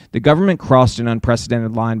 The government crossed an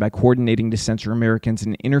unprecedented line by coordinating to censor Americans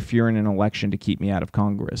and interfere in an election to keep me out of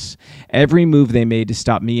Congress. Every move they made to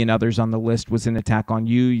stop me and others on the list was an attack on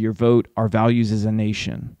you, your vote, our values as a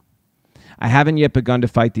nation. I haven't yet begun to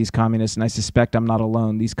fight these communists, and I suspect I'm not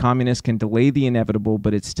alone. These communists can delay the inevitable,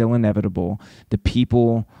 but it's still inevitable. The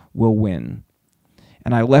people will win.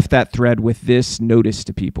 And I left that thread with this notice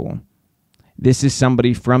to people. This is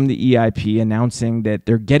somebody from the EIP announcing that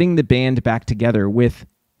they're getting the band back together with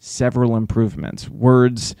several improvements.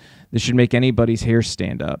 Words that should make anybody's hair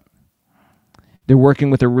stand up. They're working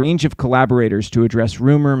with a range of collaborators to address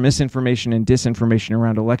rumor, misinformation, and disinformation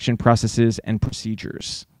around election processes and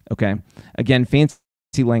procedures. Okay? Again, fancy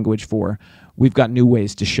language for we've got new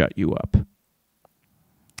ways to shut you up.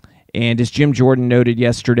 And as Jim Jordan noted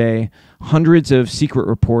yesterday, hundreds of secret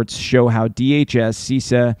reports show how DHS,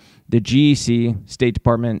 CISA, the GEC, State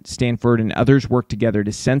Department, Stanford, and others work together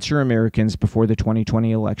to censor Americans before the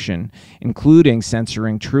 2020 election, including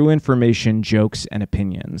censoring true information, jokes, and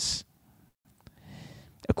opinions.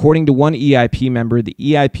 According to one EIP member, the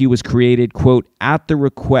EIP was created, quote, at the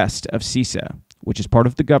request of CISA, which is part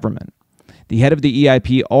of the government. The head of the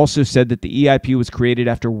EIP also said that the EIP was created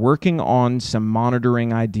after working on some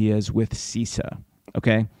monitoring ideas with CISA.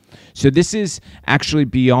 Okay? So this is actually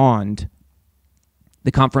beyond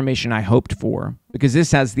the confirmation I hoped for, because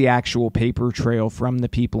this has the actual paper trail from the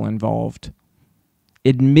people involved,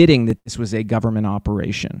 admitting that this was a government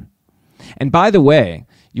operation. And by the way,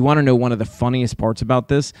 you want to know one of the funniest parts about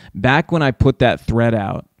this? Back when I put that thread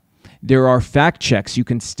out, there are fact checks you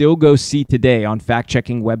can still go see today on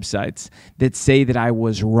fact-checking websites that say that I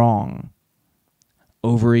was wrong.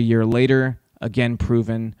 Over a year later, again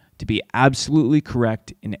proven to be absolutely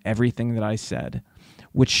correct in everything that I said,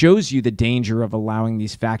 which shows you the danger of allowing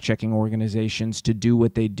these fact-checking organizations to do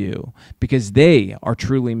what they do, because they are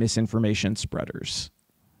truly misinformation spreaders.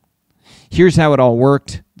 Here's how it all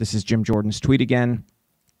worked. This is Jim Jordan's tweet again.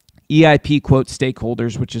 EIP quotes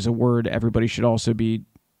stakeholders, which is a word everybody should also be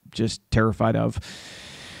just terrified of,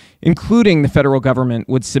 including the federal government,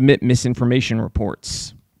 would submit misinformation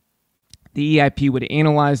reports. The EIP would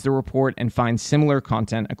analyze the report and find similar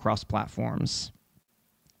content across platforms.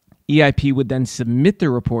 EIP would then submit the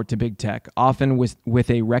report to big tech, often with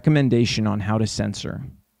a recommendation on how to censor.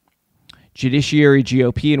 Judiciary,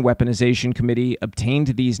 GOP, and Weaponization Committee obtained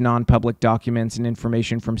these non-public documents and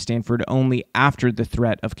information from Stanford only after the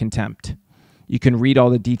threat of contempt. You can read all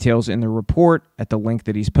the details in the report at the link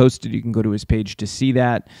that he's posted. You can go to his page to see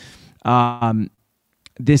that.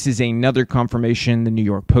 This is another confirmation, the New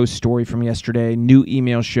York Post story from yesterday. New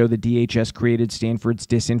emails show the DHS created Stanford's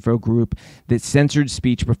disinfo group that censored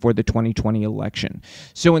speech before the 2020 election.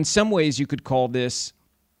 So in some ways, you could call this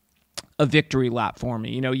a victory lap for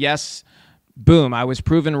me. Yes, boom, I was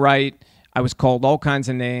proven right. I was called all kinds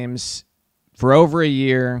of names for over a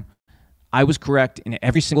year. I was correct in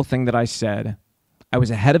every single thing that I said. I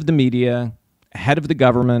was ahead of the media, ahead of the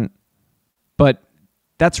government, but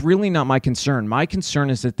that's really not my concern. My concern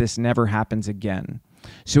is that this never happens again.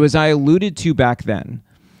 So as I alluded to back then,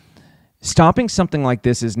 stopping something like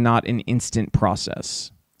this is not an instant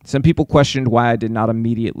process. Some people questioned why I did not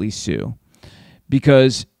immediately sue,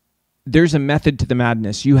 because there's a method to the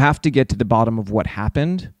madness. You have to get to the bottom of what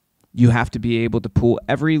happened. You have to be able to pull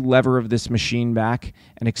every lever of this machine back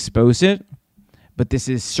and expose it. But this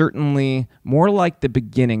is certainly more like the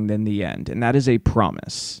beginning than the end, and that is a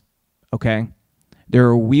promise, okay? There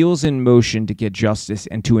are wheels in motion to get justice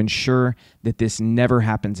and to ensure that this never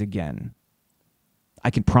happens again. I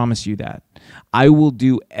can promise you that. I will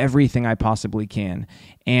do everything I possibly can.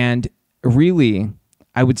 And really,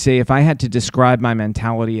 I would say if I had to describe my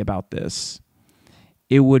mentality about this,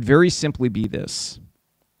 it would very simply be this.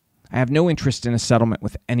 I have no interest in a settlement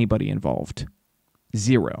with anybody involved.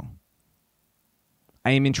 Zero.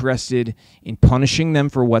 I am interested in punishing them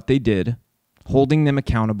for what they did, holding them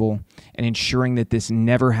accountable, and ensuring that this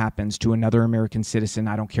never happens to another American citizen.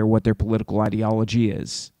 I don't care what their political ideology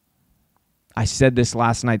is. I said this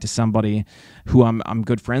last night to somebody who I'm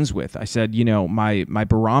good friends with. I said, you know, my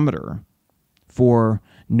barometer for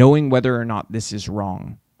knowing whether or not this is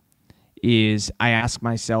wrong is I ask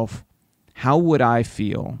myself, how would I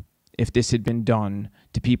feel if this had been done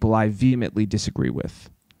to people I vehemently disagree with?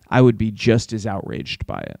 I would be just as outraged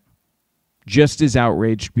by it. Just as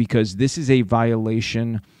outraged, because this is a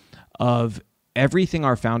violation of everything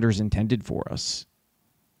our founders intended for us.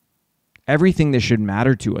 Everything that should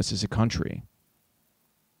matter to us as a country.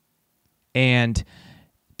 And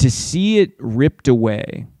to see it ripped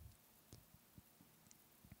away,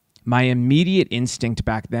 my immediate instinct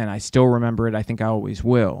back then, I still remember it, I think I always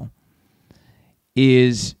will,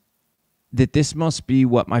 is that this must be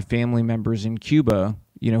what my family members in Cuba,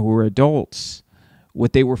 you know, who were adults,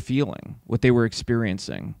 what they were feeling, what they were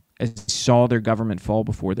experiencing as they saw their government fall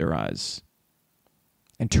before their eyes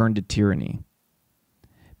and turn to tyranny.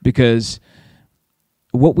 Because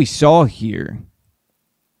what we saw here,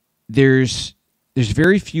 there's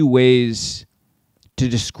very few ways to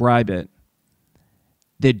describe it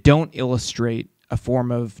that don't illustrate a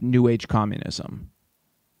form of New Age communism.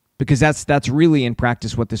 Because that's really in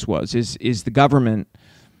practice what this was, is the government,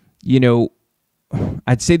 you know,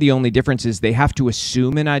 I'd say the only difference is they have to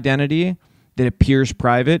assume an identity that appears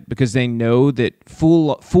private because they know that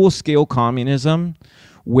full-scale communism,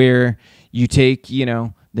 where you take, you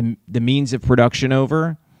know, the means of production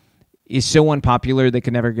over, is so unpopular they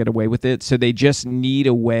can never get away with it. So they just need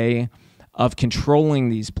a way of controlling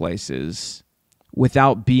these places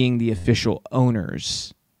without being the official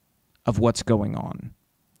owners of what's going on.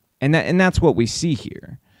 And that's what we see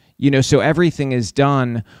here. You know, so everything is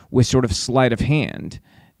done with sort of sleight of hand.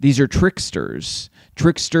 These are tricksters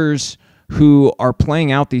who are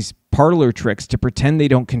playing out these parlor tricks to pretend they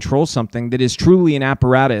don't control something that is truly an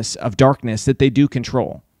apparatus of darkness that they do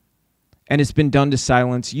control. And it's been done to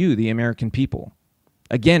silence you, the American people.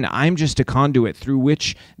 Again, I'm just a conduit through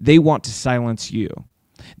which they want to silence you.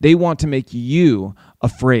 They want to make you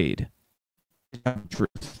afraid of the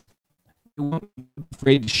truth. They want you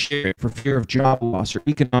afraid to share it for fear of job loss or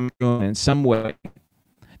economic ruin in some way.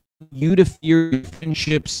 You to fear your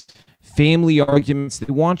friendships, family arguments.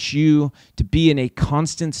 They want you to be in a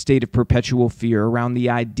constant state of perpetual fear around the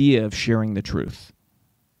idea of sharing the truth.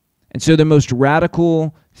 And so the most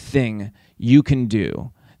radical thing you can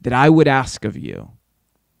do that I would ask of you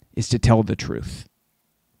is to tell the truth.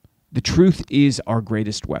 The truth is our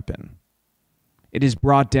greatest weapon. It has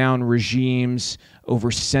brought down regimes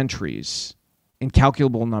over centuries,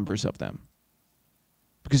 incalculable numbers of them.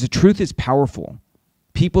 Because the truth is powerful.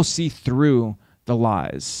 People see through the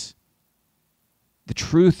lies. The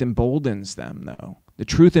truth emboldens them, though. The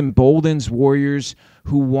truth emboldens warriors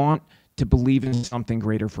who want to believe in something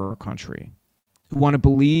greater for our country, who want to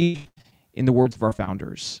believe in the words of our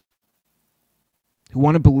founders, who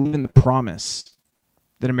want to believe in the promise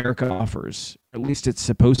that America offers, or at least it's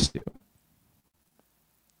supposed to.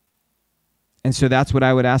 And so that's what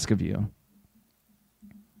I would ask of you.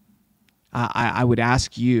 I would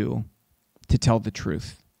ask you to tell the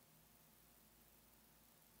truth.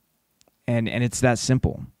 And it's that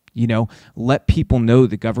simple. You know, let people know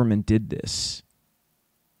the government did this.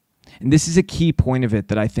 And this is a key point of it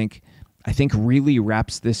that I think really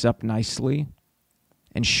wraps this up nicely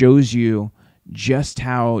and shows you just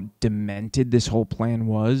how demented this whole plan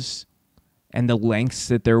was and the lengths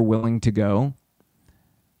that they're willing to go.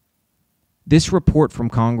 This report from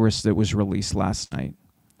Congress that was released last night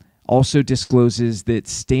also discloses that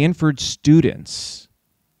Stanford students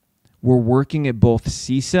were working at both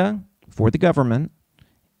CISA, for the government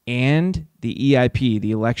and the EIP,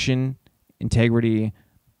 the Election Integrity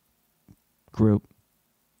Group,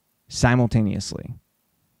 simultaneously.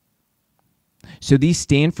 So these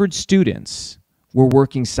Stanford students were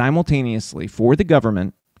working simultaneously for the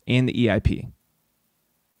government and the EIP.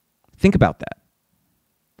 Think about that.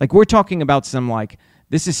 Like, we're talking about some, like,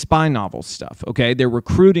 this is spy novel stuff, okay? They're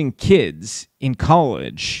recruiting kids in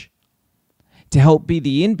college to help be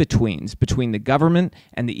the in-betweens between the government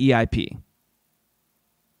and the EIP.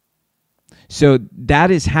 So that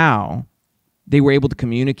is how they were able to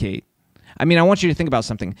communicate. I mean, I want you to think about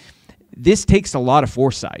something. This takes a lot of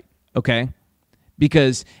foresight, okay?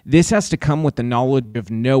 Because this has to come with the knowledge of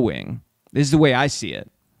knowing. This is the way I see it.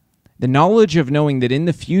 The knowledge of knowing that in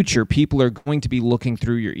the future, people are going to be looking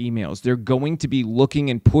through your emails. They're going to be looking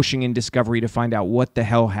and pushing in discovery to find out what the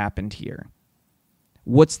hell happened here.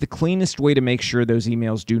 What's the cleanest way to make sure those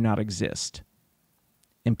emails do not exist?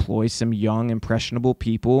 Employ some young, impressionable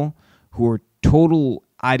people who are total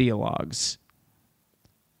ideologues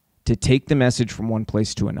to take the message from one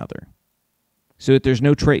place to another so that there's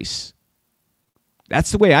no trace.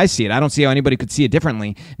 That's the way I see it. I don't see how anybody could see it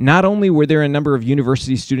differently. Not only were there a number of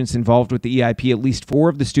university students involved with the EIP, at least 4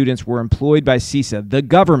 of the students were employed by CISA, the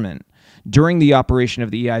government, during the operation of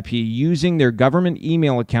the EIP, using their government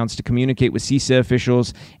email accounts to communicate with CISA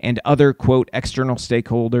officials and other, quote, external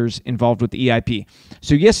stakeholders involved with the EIP.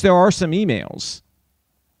 So yes, there are some emails.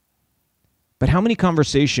 But how many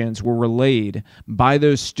conversations were relayed by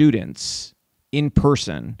those students in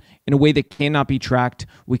person in a way that cannot be tracked,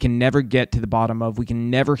 we can never get to the bottom of, we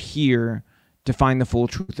can never hear to find the full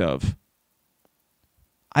truth of?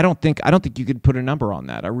 I don't think you could put a number on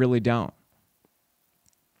that. I really don't.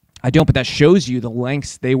 I don't, but that shows you the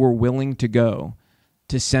lengths they were willing to go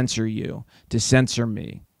to censor you, to censor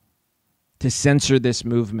me, to censor this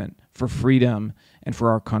movement for freedom and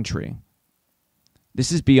for our country.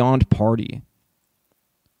 This is beyond party.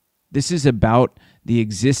 This is about the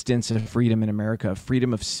existence of freedom in America,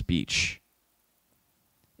 freedom of speech.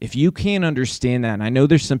 If you can't understand that, and I know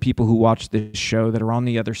there's some people who watch this show that are on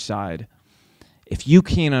the other side, if you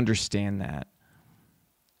can't understand that,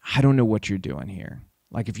 I don't know what you're doing here.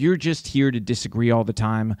 Like, if you're just here to disagree all the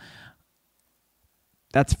time,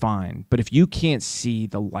 that's fine. But if you can't see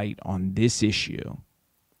the light on this issue,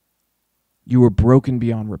 you are broken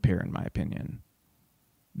beyond repair, in my opinion.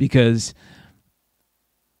 Because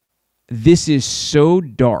this is so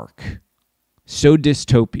dark, so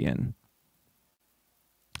dystopian.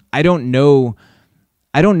 I don't know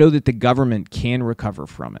that the government can recover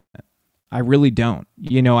from it. I really don't.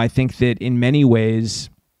 You know, I think that in many ways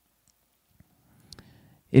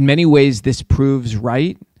this proves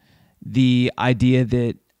right the idea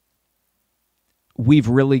that we've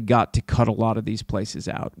really got to cut a lot of these places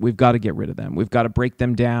out. We've got to get rid of them. We've got to break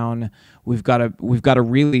them down. We've got to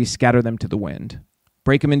really scatter them to the wind.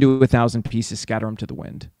 Break them into 1,000 pieces, scatter them to the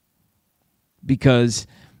wind. Because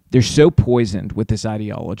they're so poisoned with this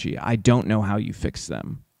ideology, I don't know how you fix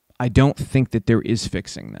them. I don't think that there is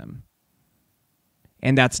fixing them.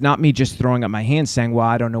 And that's not me just throwing up my hands saying, well,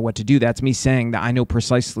 I don't know what to do. That's me saying that I know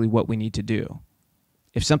precisely what we need to do.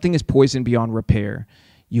 If something is poisoned beyond repair,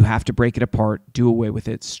 you have to break it apart, do away with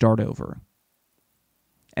it, start over.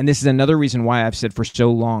 And this is another reason why I've said for so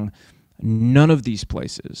long, none of these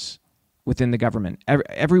places within the government,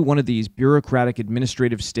 every one of these bureaucratic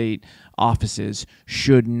administrative state offices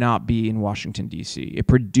should not be in Washington, D.C. It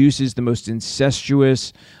produces the most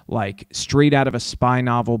incestuous, like straight out of a spy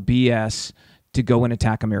novel BS to go and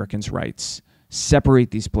attack Americans' rights.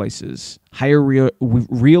 Separate these places. Hire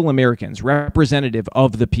real Americans, representative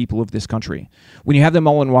of the people of this country. When you have them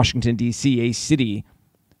all in Washington, D.C., a city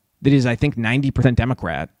that is, I think, 90%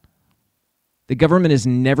 Democrat, the government is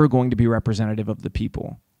never going to be representative of the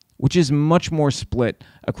people, which is much more split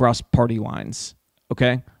across party lines,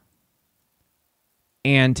 okay?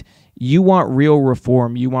 And you want real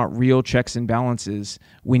reform, you want real checks and balances.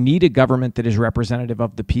 We need a government that is representative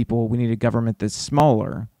of the people. We need a government that's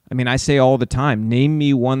smaller. I mean, I say all the time, name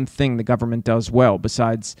me one thing the government does well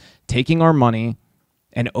besides taking our money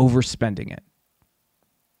and overspending it.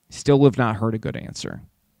 Still have not heard a good answer.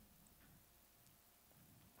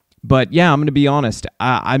 But yeah, I'm going to be honest.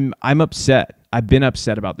 I'm upset. I've been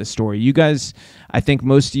upset about this story. You guys, I think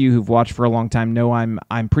most of you who've watched for a long time know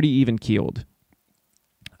I'm pretty even-keeled.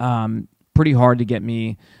 Pretty hard to get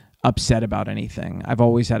me upset about anything. I've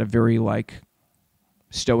always had a very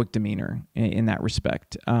stoic demeanor in that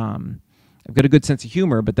respect. I've got a good sense of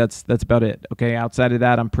humor, but that's about it. Okay, outside of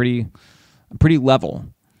that, I'm pretty level.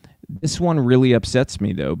 This one really upsets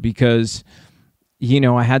me though because,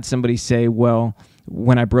 I had somebody say, well,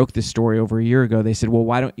 when I broke this story over a year ago, they said, well,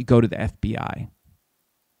 why don't you go to the FBI?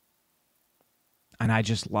 And I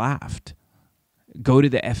just laughed. Go to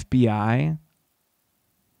the FBI?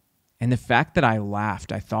 And the fact that I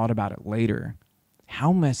laughed, I thought about it later.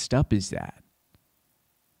 How messed up is that?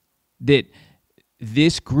 That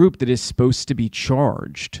this group that is supposed to be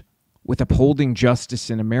charged with upholding justice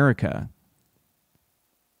in America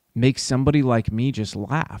makes somebody like me just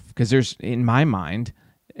laugh. Because there's, in my mind,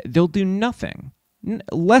 they'll do nothing.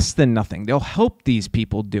 Less than nothing. They'll help these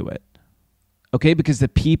people do it. Okay? Because the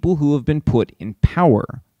people who have been put in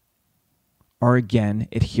power are, again,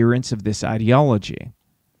 adherents of this ideology.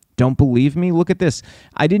 Don't believe me? Look at this.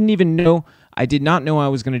 I did not know I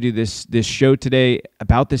was going to do this show today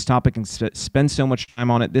about this topic and spend so much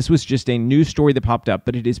time on it. This was just a news story that popped up,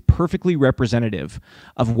 but it is perfectly representative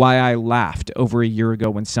of why I laughed over a year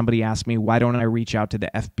ago when somebody asked me, why don't I reach out to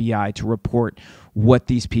the FBI to report what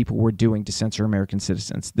these people were doing to censor American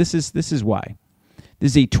citizens? This is why.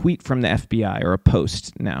 This is a tweet from the FBI, or a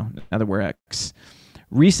post now that we're X.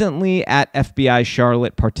 Recently at FBI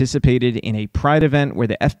Charlotte participated in a Pride event where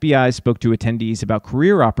the FBI spoke to attendees about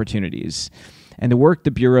career opportunities and the work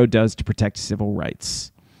the Bureau does to protect civil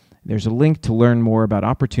rights. There's a link to learn more about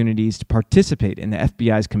opportunities to participate in the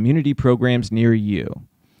FBI's community programs near you.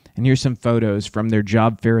 And here's some photos from their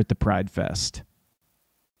job fair at the Pride Fest.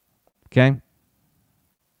 Okay?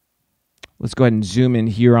 Let's go ahead and zoom in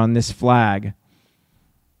here on this flag.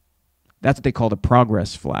 That's what they call the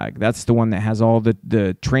progress flag. That's the one that has all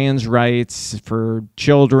the trans rights for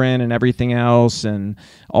children and everything else and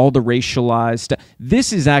all the racialized stuff.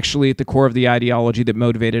 This is actually at the core of the ideology that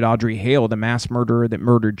motivated Audrey Hale, the mass murderer that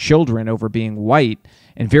murdered children over being white,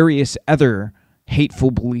 and various other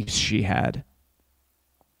hateful beliefs she had.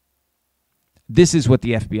 This is what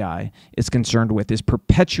the FBI is concerned with, is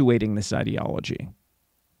perpetuating this ideology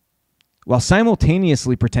while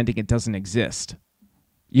simultaneously pretending it doesn't exist.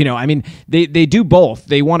 You know, I mean, they do both.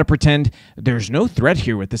 They want to pretend there's no threat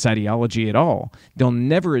here with this ideology at all. They'll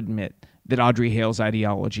never admit that Audrey Hale's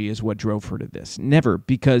ideology is what drove her to this. Never,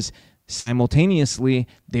 because simultaneously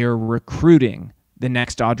they're recruiting the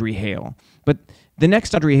next Audrey Hale. But the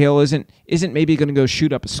next Audrey Hale isn't maybe going to go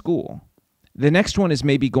shoot up a school. The next one is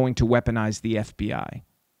maybe going to weaponize the FBI.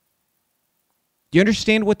 Do you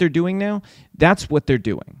understand what they're doing now? That's what they're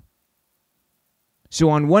doing. So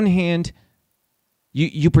on one hand,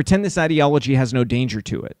 you pretend this ideology has no danger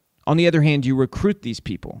to it. On the other hand, you recruit these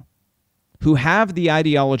people who have the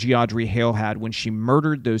ideology Audrey Hale had when she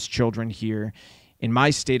murdered those children here in my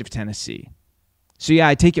state of Tennessee. So yeah,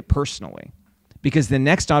 I take it personally because the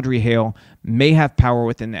next Audrey Hale may have power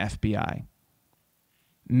within the FBI,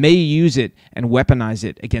 may use it and weaponize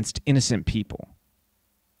it against innocent people.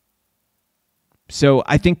 So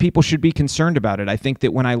I think people should be concerned about it. I think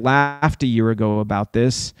that when I laughed a year ago about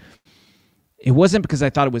this, it wasn't because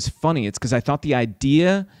I thought it was funny. It's because I thought the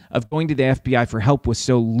idea of going to the FBI for help was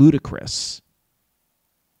so ludicrous.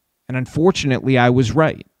 And unfortunately, I was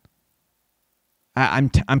right.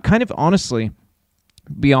 I'm kind of honestly,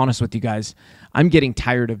 be honest with you guys, I'm getting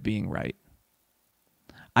tired of being right.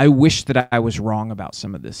 I wish that I was wrong about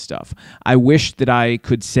some of this stuff. I wish that I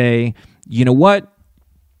could say, you know what?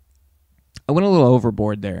 I went a little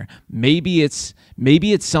overboard there. Maybe it's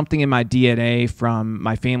something in my DNA from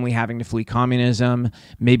my family having to flee communism.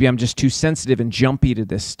 Maybe I'm just too sensitive and jumpy to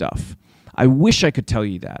this stuff. I wish I could tell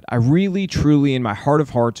you that. I really, truly, in my heart of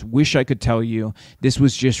hearts, wish I could tell you this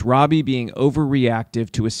was just Robbie being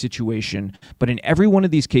overreactive to a situation. But in every one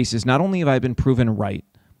of these cases, not only have I been proven right,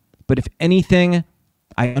 but if anything,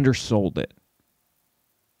 I undersold it.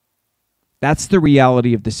 That's the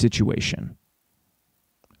reality of the situation.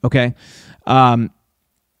 Okay? I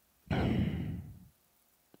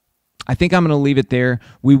think I'm going to leave it there.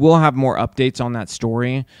 We will have more updates on that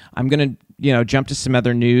story. I'm going to, jump to some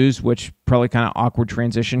other news, which probably kind of awkward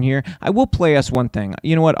transition here. I will play us one thing.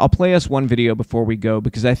 You know what? I'll play us one video before we go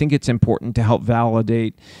because I think it's important to help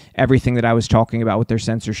validate everything that I was talking about with their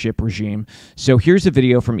censorship regime. So here's a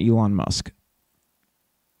video from Elon Musk.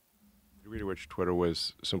 The degree to which Twitter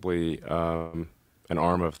was simply an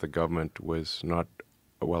arm of the government was not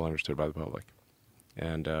well understood by the public,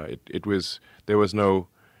 and it was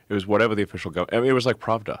whatever the official government. I mean, it was like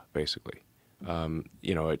Pravda, basically.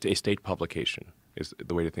 A state publication is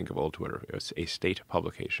the way to think of old Twitter. It was a state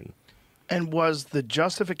publication. And was the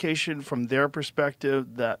justification from their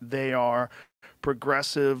perspective that they are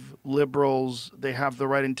progressive liberals, they have the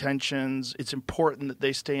right intentions, it's important that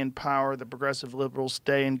they stay in power, the progressive liberals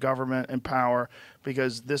stay in government and power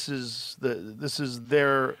because this is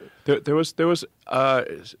their... There was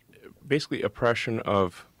basically oppression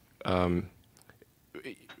of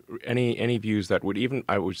any views that would even,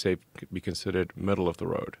 I would say, be considered middle of the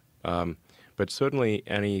road. But certainly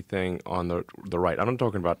anything on the right. I'm not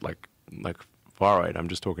talking about like far right. I'm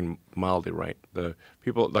just talking mildly right. The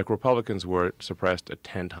people like Republicans were suppressed at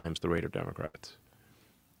 10 times the rate of Democrats.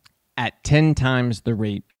 At 10 times the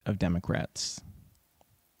rate of Democrats.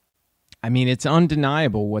 I mean, it's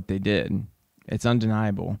undeniable what they did. It's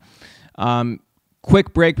undeniable.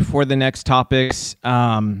 Quick break before the next topics.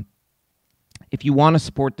 If you want to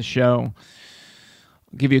support the show,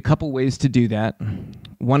 I'll give you a couple ways to do that.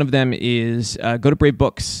 One of them is go to Brave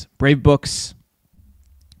Books. Brave Books.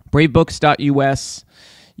 bravebooks.us.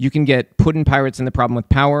 You can get Puddin' Pirates and the Problem with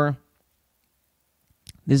Power.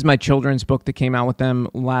 This is my children's book that came out with them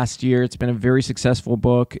last year. It's been a very successful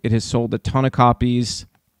book. It has sold a ton of copies.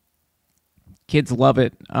 Kids love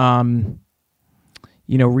it.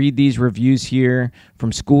 Read these reviews here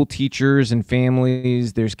from school teachers and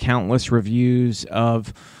families. There's countless reviews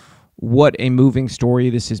of what a moving story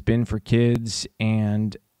this has been for kids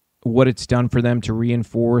and what it's done for them to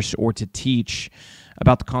reinforce or to teach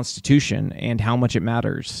about the Constitution and how much it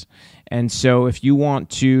matters. And so if you want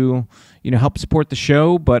to, help support the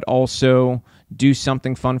show, but also do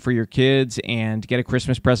something fun for your kids and get a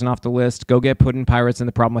Christmas present off the list, go get Puddin' Pirates and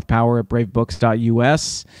the Problem with Power at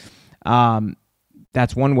bravebooks.us.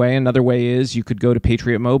 That's one way. Another way is you could go to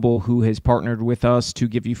Patriot Mobile, who has partnered with us to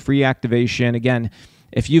give you free activation. Again,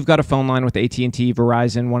 if you've got a phone line with AT&T,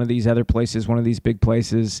 Verizon, one of these other places, one of these big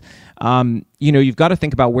places, you've got to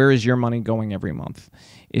think about where is your money going every month.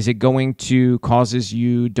 Is it going to causes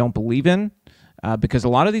you don't believe in? Because a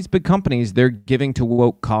lot of these big companies, they're giving to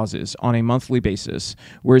woke causes on a monthly basis,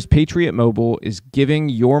 whereas Patriot Mobile is giving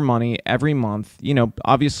your money every month.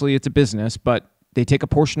 Obviously it's a business, but they take a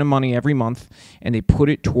portion of money every month and they put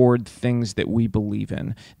it toward things that we believe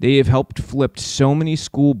in. They have helped flip so many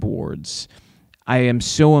school boards. I am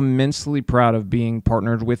so immensely proud of being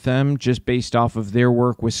partnered with them just based off of their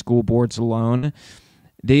work with school boards alone.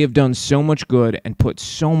 They have done so much good and put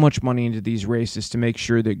so much money into these races to make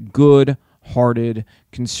sure that good-hearted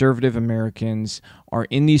conservative Americans are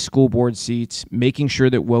in these school board seats, making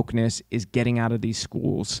sure that wokeness is getting out of these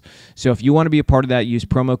schools. So if you want to be a part of that, use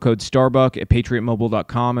promo code Starbuck at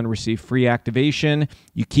patriotmobile.com and receive free activation.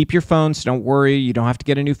 You keep your phone, so don't worry. You don't have to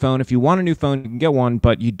get a new phone. If you want a new phone, you can get one,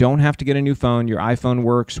 but you don't have to get a new phone. Your iPhone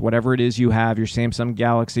works, whatever it is you have, your Samsung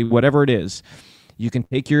Galaxy, whatever it is. You can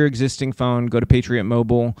take your existing phone, go to Patriot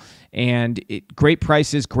Mobile, and great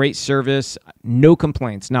prices, great service, no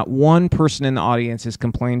complaints. Not one person in the audience has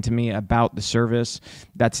complained to me about the service.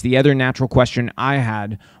 That's the other natural question I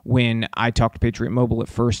had when I talked to Patriot Mobile at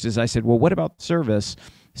first is I said, well, what about service?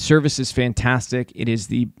 Service is fantastic. It is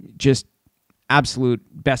the just absolute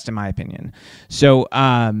best in my opinion. So,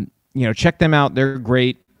 check them out. They're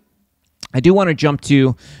great. I do want to jump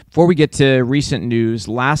to, before we get to recent news,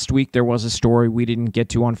 last week there was a story we didn't get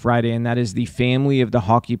to on Friday, and that is the family of the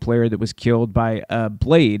hockey player that was killed by a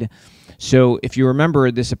blade. So if you remember,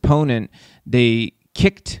 this opponent, they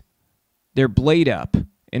kicked their blade up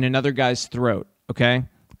in another guy's throat, okay?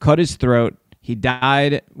 Cut his throat. He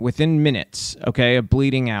died within minutes, okay, of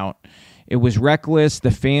bleeding out. It was reckless.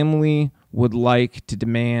 The family would like to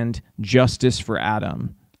demand justice for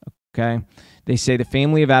Adam, okay? They say the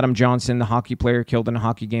family of Adam Johnson, the hockey player killed in a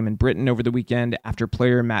hockey game in Britain over the weekend after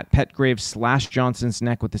player Matt Petgrave slashed Johnson's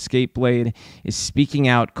neck with a skate blade, is speaking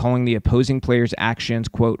out, calling the opposing player's actions,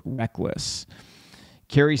 quote, reckless.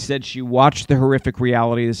 Carrie said she watched the horrific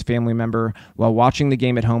reality of this family member while watching the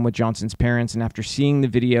game at home with Johnson's parents, and after seeing the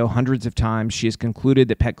video hundreds of times, she has concluded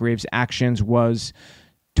that Petgrave's actions was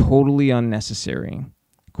totally unnecessary.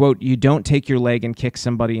 Quote, you don't take your leg and kick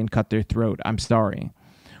somebody and cut their throat. I'm sorry.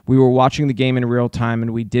 We were watching the game in real time,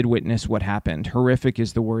 and we did witness what happened. Horrific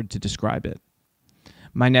is the word to describe it.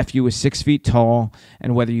 My nephew was 6 feet tall,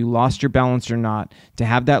 and whether you lost your balance or not, to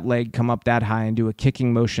have that leg come up that high and do a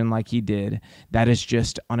kicking motion like he did, that is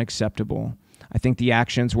just unacceptable. I think the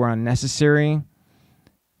actions were unnecessary.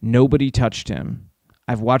 Nobody touched him.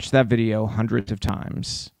 I've watched that video hundreds of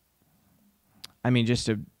times. I mean, just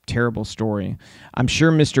a terrible story. I'm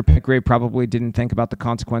sure Mr. Petgrave probably didn't think about the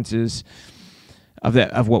consequences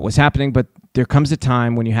of what was happening, but there comes a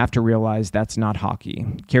time when you have to realize that's not hockey.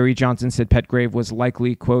 Carrie Johnson said Petgrave was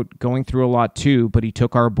likely, quote, going through a lot too, but he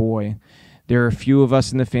took our boy. There are a few of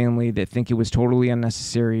us in the family that think it was totally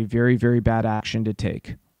unnecessary, very, very bad action to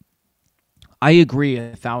take. I agree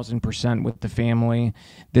 1,000% with the family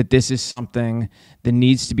that this is something that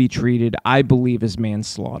needs to be treated, I believe, as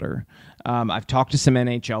manslaughter. I've talked to some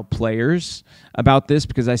NHL players about this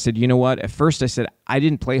because I said, you know what? At first I said, I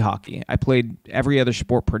didn't play hockey. I played every other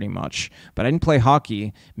sport pretty much, but I didn't play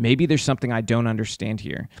hockey. Maybe there's something I don't understand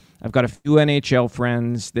here. I've got a few NHL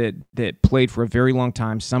friends that played for a very long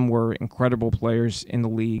time. Some were incredible players in the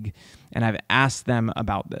league, and I've asked them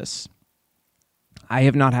about this. I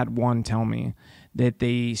have not had one tell me that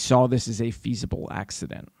they saw this as a feasible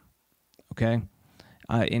accident, okay?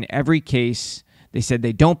 In every case, they said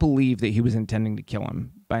they don't believe that he was intending to kill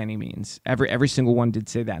him by any means. Every single one did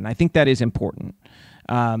say that, and I think that is important.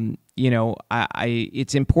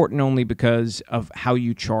 It's important only because of how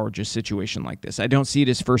you charge a situation like this. I don't see it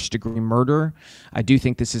as first-degree murder. I do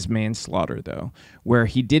think this is manslaughter, though, where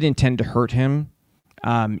he did intend to hurt him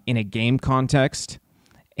in a game context,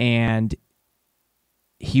 and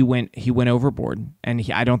he went overboard,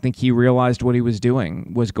 and I don't think he realized what he was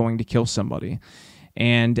doing was going to kill somebody.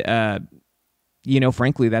 And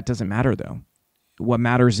frankly, that doesn't matter, though. What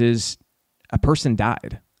matters is a person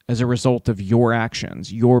died as a result of your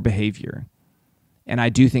actions, your behavior. And I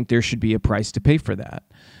do think there should be a price to pay for that.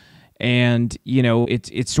 And,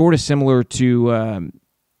 it's sort of similar to,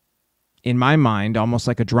 in my mind, almost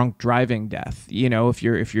like a drunk driving death. If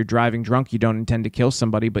you're driving drunk, you don't intend to kill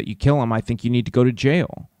somebody, but you kill them, I think you need to go to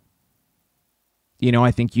jail.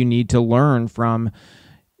 I think you need to learn from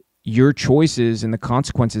your choices and the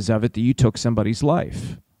consequences of it that you took somebody's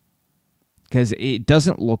life. Because it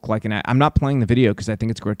doesn't look like I'm not playing the video because I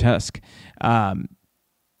think it's grotesque. But,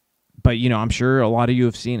 I'm sure a lot of you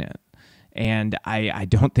have seen it. And I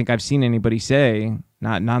don't think I've seen anybody say,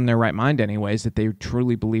 not in their right mind anyways, that they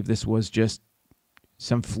truly believe this was just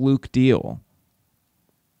some fluke deal.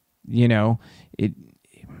 It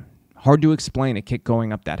hard to explain a kick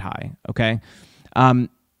going up that high, okay?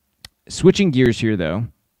 Switching gears here, though.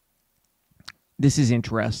 This is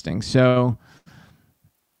interesting. So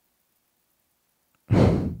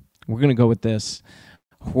we're going to go with this.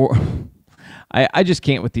 I just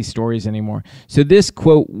can't with these stories anymore. So this,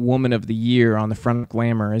 quote, woman of the year on the front of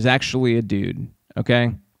Glamour is actually a dude,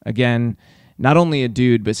 okay? Again, not only a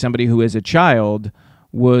dude, but somebody who as a child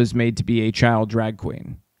was made to be a child drag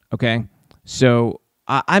queen, okay? So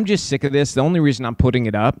I'm just sick of this. The only reason I'm putting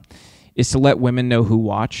it up is to let women know who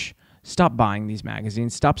watch. Stop buying these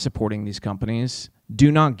magazines. Stop supporting these companies. Do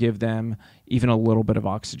not give them even a little bit of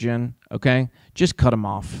oxygen, okay? Just cut them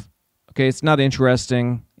off, okay? It's not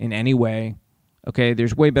interesting in any way, okay?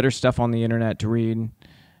 There's way better stuff on the internet to read.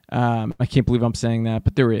 I can't believe I'm saying that,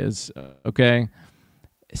 but there is, okay?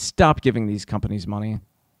 Stop giving these companies money.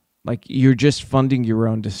 Like, you're just funding your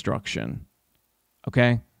own destruction,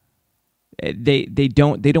 okay? They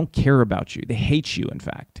don't care about you. They hate you, in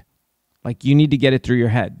fact. Like, you need to get it through your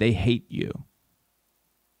head. They hate you.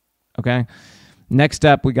 Okay? Next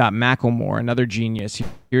up, we got Macklemore, another genius.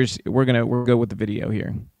 We're gonna go with the video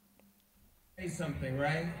here. Say something,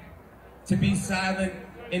 right? To be silent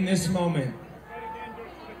in this moment.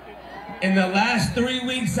 In the last 3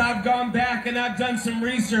 weeks, I've gone back and I've done some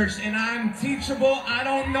research, and I'm teachable. I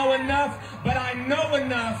don't know enough, but I know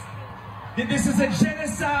enough that this is a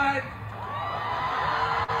genocide.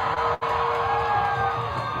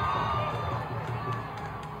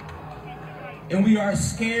 And we are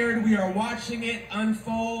scared. We are watching it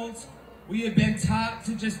unfold. We have been taught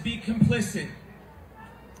to just be complicit,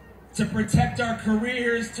 to protect our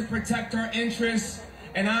careers, to protect our interests.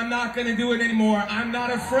 And I'm not going to do it anymore. I'm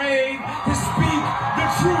not afraid to speak the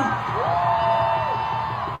truth.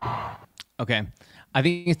 Okay. I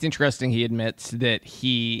think it's interesting he admits that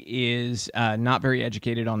he is not very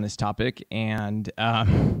educated on this topic, and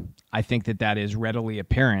I think that is readily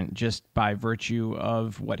apparent just by virtue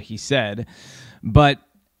of what he said. But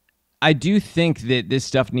I do think that this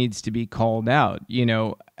stuff needs to be called out.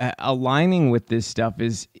 Aligning with this stuff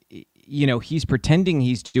is, he's pretending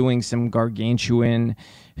he's doing some gargantuan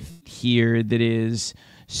here that is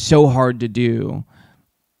so hard to do.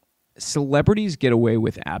 Celebrities get away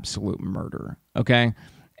with absolute murder, okay?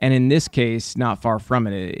 And in this case, not far from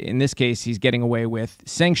it. In this case, he's getting away with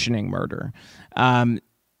sanctioning murder.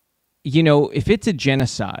 If it's a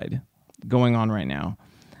genocide going on right now,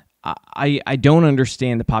 I don't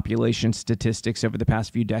understand the population statistics over the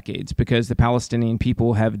past few decades, because the Palestinian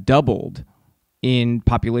people have doubled in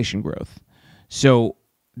population growth. So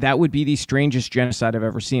that would be the strangest genocide I've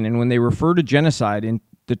ever seen. And when they refer to genocide in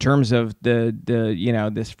the terms of the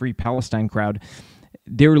this Free Palestine crowd,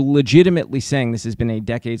 they're legitimately saying this has been a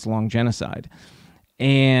decades-long genocide.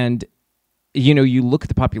 And, you look at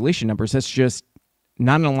the population numbers, that's just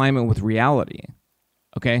not in alignment with reality.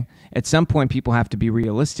 Okay? At some point, people have to be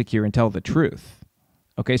realistic here and tell the truth.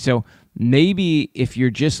 Okay? So maybe if you're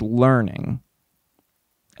just learning,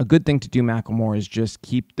 a good thing to do, Macklemore, is just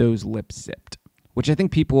keep those lips zipped, which I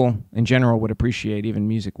think people in general would appreciate, even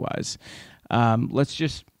music-wise. Let's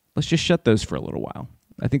just shut those for a little while.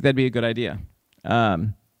 I think that'd be a good idea.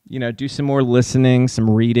 Do some more listening, some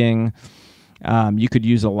reading. You could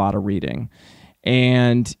use a lot of reading,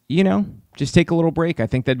 and just take a little break. I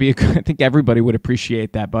think that'd be I think everybody would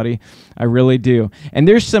appreciate that, buddy. I really do. And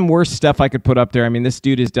there's some worse stuff I could put up there. I mean, this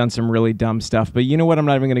dude has done some really dumb stuff, but you know what? I'm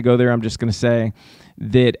not even going to go there. I'm just going to say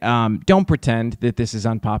that don't pretend that this is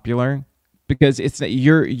unpopular, because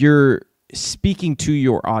you're speaking to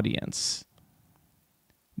your audience.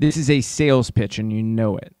 This is a sales pitch, and you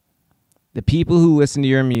know it. The people who listen to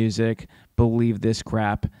your music believe this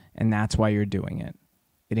crap, and that's why you're doing it.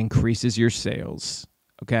 It increases your sales,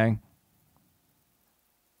 okay?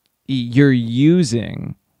 You're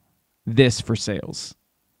using this for sales.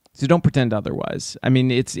 So don't pretend otherwise. I mean,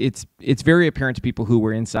 it's very apparent to people who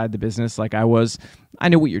were inside the business like I was. I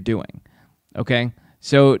know what you're doing, okay?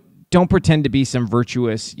 So don't pretend to be some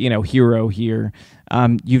virtuous, hero here.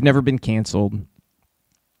 You've never been canceled.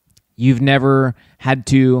 You've never had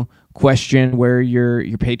to question where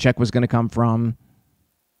your paycheck was going to come from,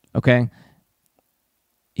 okay?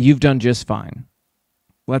 You've done just fine.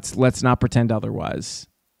 Let's not pretend otherwise.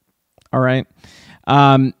 All right.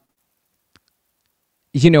 And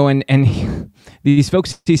these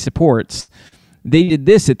folks he supports, they did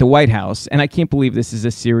this at the White House, and I can't believe this is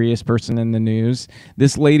a serious person in the news.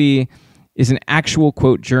 This lady is an actual,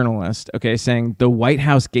 quote, journalist, okay, saying the White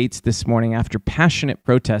House gates this morning after passionate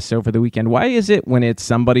protests over the weekend. Why is it when it's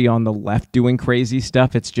somebody on the left doing crazy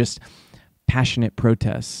stuff, it's just passionate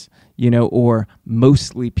protests, or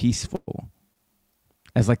mostly peaceful?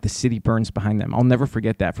 As like the city burns behind them. I'll never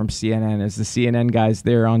forget that from CNN, as the CNN guys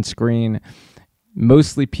there on screen,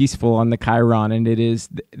 mostly peaceful on the Chiron, and it is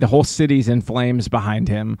the whole city's in flames behind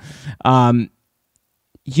him.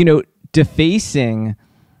 Defacing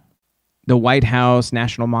the White House,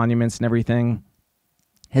 national monuments, and everything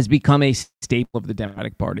has become a staple of the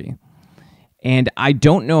Democratic Party. And I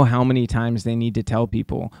don't know how many times they need to tell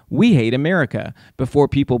people, we hate America, before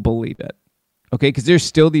people believe it. Okay, because there's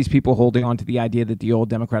still these people holding on to the idea that the old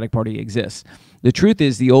Democratic Party exists. The truth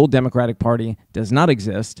is the old Democratic Party does not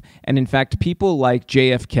exist. And in fact, people like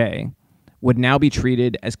JFK would now be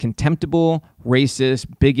treated as contemptible, racist,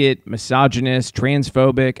 bigot, misogynist,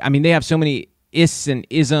 transphobic. I mean, they have so many ists and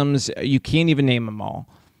isms, you can't even name them all,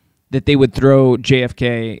 that they would throw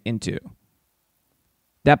JFK into.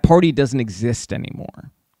 That party doesn't exist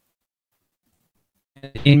anymore.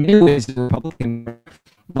 In many ways, the Republican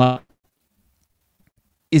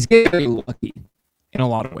is getting very lucky in a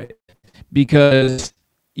lot of ways, because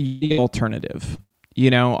the alternative,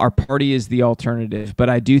 our party is the alternative, but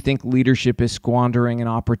I do think leadership is squandering an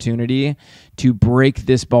opportunity to break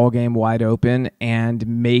this ballgame wide open and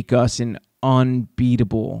make us an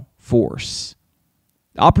unbeatable force.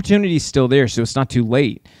 The opportunity is still there, so it's not too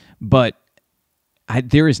late, but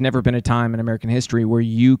there has never been a time in American history where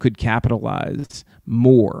you could capitalize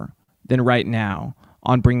more than right now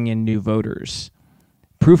on bringing in new voters.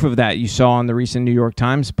 Proof of that you saw in the recent New York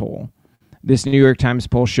Times poll. This New York Times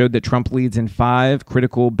poll showed that Trump leads in 5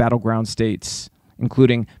 critical battleground states,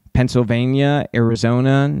 including Pennsylvania,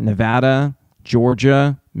 Arizona, Nevada,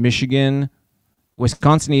 Georgia, Michigan.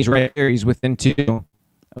 Wisconsin, he's right there. He's within 2.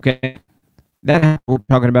 Okay? That we're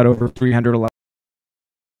talking about over 311.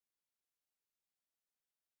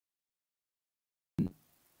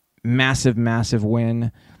 Massive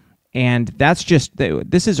win. And that's just,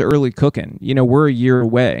 this is early cooking. We're a year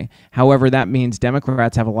away. However, that means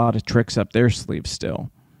Democrats have a lot of tricks up their sleeves still.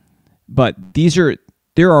 But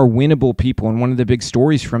there are winnable people. And one of the big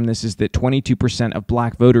stories from this is that 22% of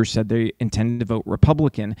black voters said they intended to vote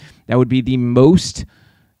Republican. That would be the most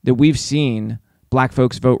that we've seen black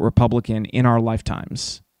folks vote Republican in our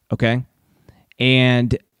lifetimes. Okay?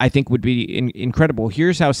 And I think would be incredible.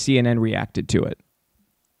 Here's how CNN reacted to it.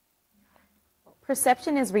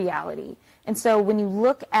 Perception is reality. And so when you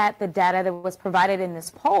look at the data that was provided in this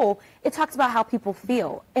poll, it talks about how people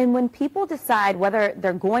feel. And when people decide whether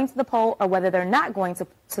they're going to the poll or whether they're not going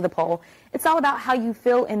to the poll, it's all about how you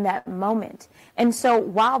feel in that moment. And so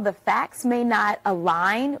while the facts may not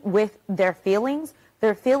align with their feelings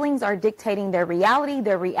are dictating their reality.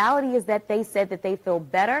 Their reality is that they said that they feel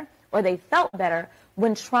better or they felt better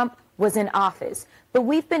when Trump was in office. But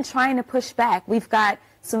we've been trying to push back. We've got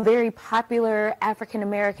some very popular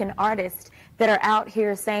African-American artists that are out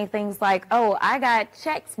here saying things like, oh, I got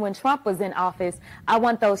checks when Trump was in office. I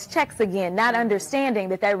want those checks again, not understanding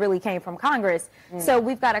that that really came from Congress. So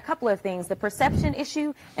we've got a couple of things, the perception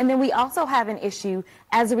issue, and then we also have an issue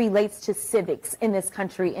as it relates to civics in this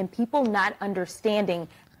country and people not understanding.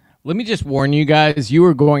 Let me just warn you guys, you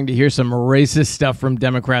are going to hear some racist stuff from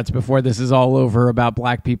Democrats before this is all over about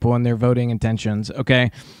black people and their voting intentions,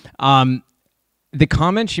 okay? The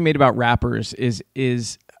comment she made about rappers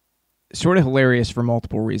is sort of hilarious for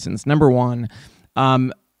multiple reasons. Number one,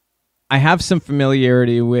 I have some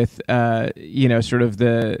familiarity with, sort of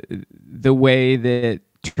the way that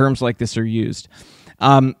terms like this are used.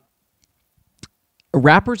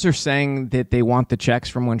 Rappers are saying that they want the checks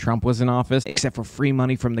from when Trump was in office, except for free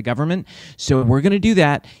money from the government. So we're going to do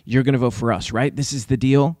that. You're going to vote for us, right? This is the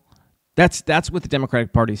deal. That's what the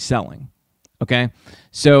Democratic Party is selling. Okay,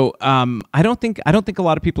 so I don't think a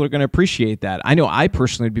lot of people are going to appreciate that. I know I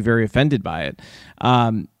personally would be very offended by it.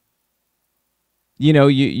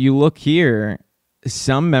 You look here.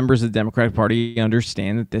 Some members of the Democratic Party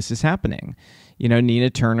understand that this is happening.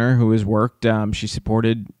 Nina Turner, who has worked, she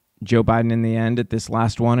supported Joe Biden in the end at this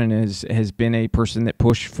last one, and has been a person that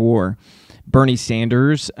pushed for Bernie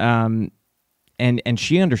Sanders, and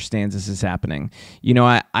she understands this is happening.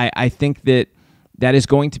 I think that is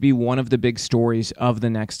going to be one of the big stories of the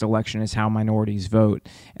next election is how minorities vote.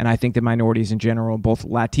 And I think that minorities in general, both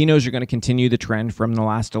Latinos, are going to continue the trend from the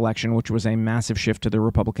last election, which was a massive shift to the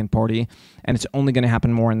Republican Party, and it's only going to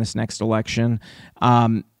happen more in this next election.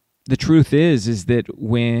 The truth is that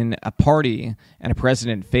when a party and a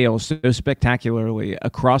president fails so spectacularly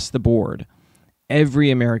across the board,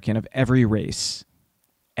 every American of every race,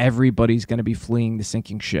 everybody's going to be fleeing the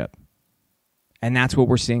sinking ship. And that's what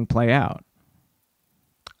we're seeing play out.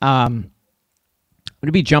 I'm going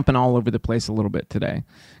to be jumping all over the place a little bit today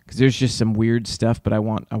because there's just some weird stuff, but I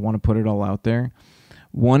want to put it all out there.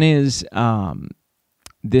 One is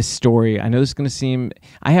this story. I know this is going to seem,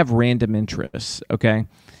 I have random interests, okay?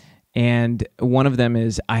 And one of them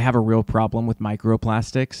is I have a real problem with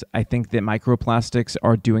microplastics. I think that microplastics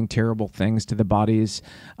are doing terrible things to the bodies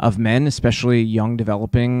of men, especially young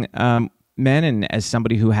developing men. And as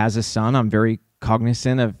somebody who has a son, I'm very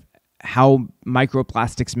cognizant of how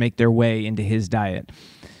microplastics make their way into his diet.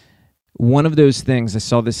 One of those things, I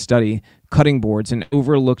saw this study, cutting boards, an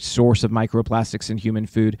overlooked source of microplastics in human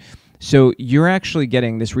food. So you're actually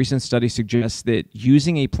getting, this recent study suggests that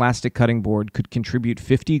using a plastic cutting board could contribute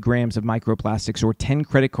 50 grams of microplastics or 10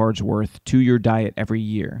 credit cards worth to your diet every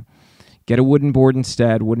year. Get a wooden board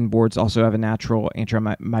instead. Wooden boards also have natural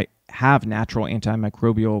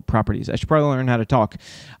antimicrobial properties. I should probably learn how to talk.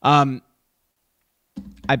 I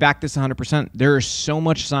back this 100%. There is so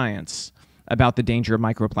much science about the danger of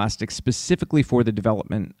microplastics, specifically for the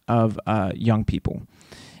development of young people.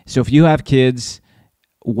 So if you have kids,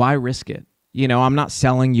 why risk it? I'm not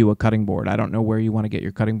selling you a cutting board. I don't know where you want to get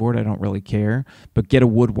your cutting board. I don't really care, but get a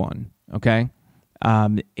wood one, okay?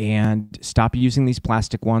 And stop using these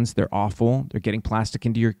plastic ones. They're awful. They're getting plastic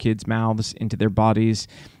into your kids' mouths, into their bodies.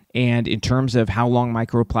 And in terms of how long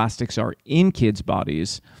microplastics are in kids'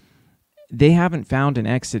 bodies, they haven't found an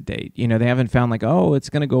exit date. They haven't found it's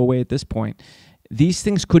going to go away at this point. These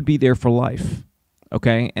things could be there for life.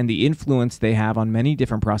 Okay, and the influence they have on many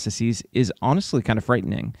different processes is honestly kind of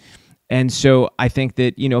frightening. And so I think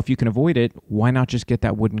that, if you can avoid it, why not just get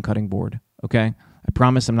that wooden cutting board? Okay, I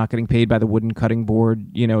promise I'm not getting paid by the Wooden Cutting Board,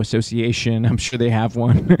 association. I'm sure they have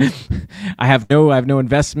one. I have no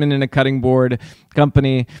investment in a cutting board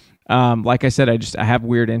company. Like I said, I have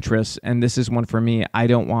weird interests, and this is one for me. I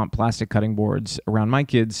don't want plastic cutting boards around my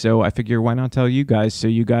kids, so I figure why not tell you guys so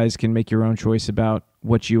you guys can make your own choice about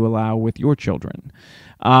what you allow with your children.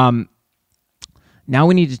 Now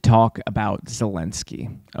we need to talk about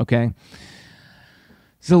Zelensky, okay?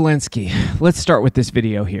 Zelensky. Let's start with this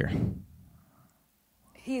video here.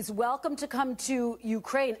 He's welcome to come to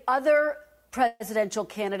Ukraine. Other presidential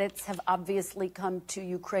candidates have obviously come to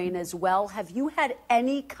Ukraine as well. Have you had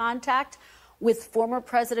any contact with former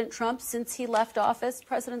President Trump since he left office,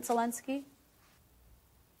 President Zelensky?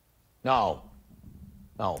 No.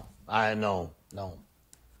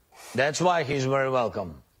 That's why he's very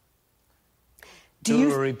welcome.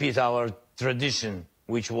 To repeat our tradition,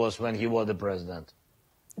 which was when he was the president.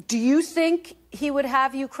 Do you think he would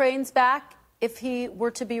have Ukraine's back if he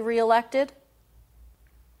were to be reelected?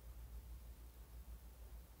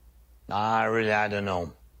 I don't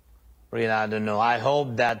know. I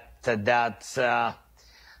hope that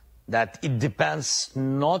it depends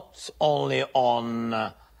not only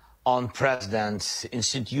on presidents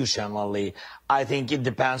institutionally. I think it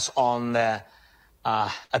depends on the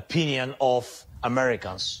opinion of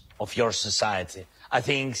Americans of your society. I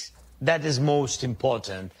think that is most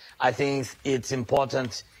important. I think it's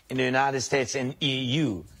important in the United States and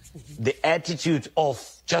EU, the attitude of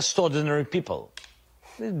just ordinary people.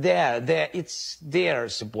 It's their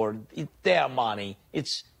support, it's their money,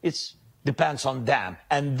 it's depends on them.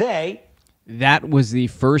 And That was the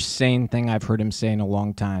first sane thing I've heard him say in a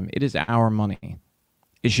long time. It is our money.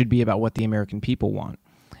 It should be about what the American people want.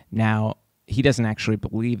 Now, he doesn't actually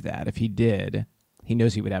believe that. If he did, he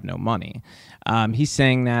knows he would have no money. He's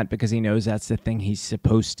saying that because he knows that's the thing he's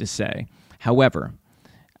supposed to say. However,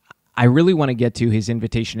 I really want to get to his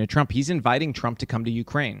invitation to Trump. He's inviting Trump to come to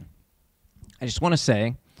Ukraine. I just want to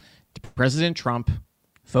say to President Trump,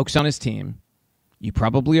 folks on his team, you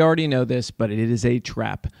probably already know this, but it is a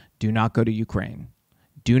trap. Do not go to Ukraine.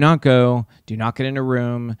 Do not go. Do not get in a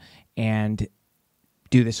room and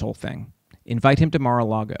do this whole thing. Invite him to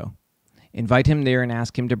Mar-a-Lago. Invite him there and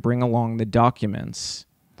ask him to bring along the documents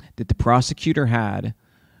that the prosecutor had,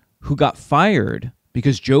 who got fired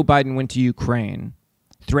because Joe Biden went to Ukraine,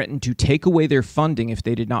 threatened to take away their funding if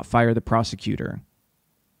they did not fire the prosecutor,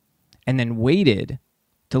 and then waited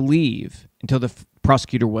to leave until the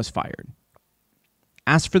prosecutor was fired.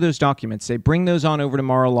 Ask for those documents. Say, bring those on over to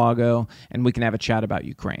Mar-a-Lago, and we can have a chat about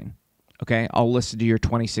Ukraine. Okay? I'll listen to your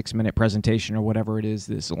 26-minute presentation or whatever it is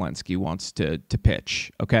that Zelensky wants to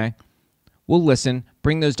pitch. Okay? We'll listen.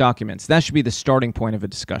 Bring those documents. That should be the starting point of a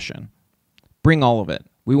discussion. Bring all of it.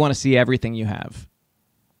 We want to see everything you have.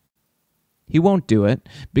 He won't do it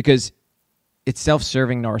because it's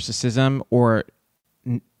self-serving narcissism or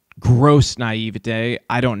gross naivete.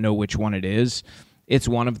 I don't know which one it is. It's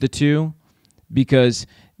one of the two, because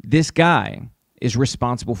this guy is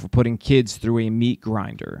responsible for putting kids through a meat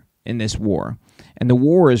grinder in this war. And the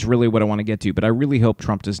war is really what I want to get to, but I really hope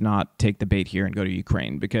Trump does not take the bait here and go to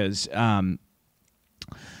Ukraine, because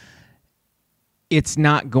it's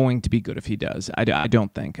not going to be good if he does. I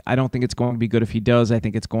don't think. I don't think it's going to be good if he does. I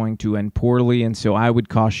think it's going to end poorly, and so I would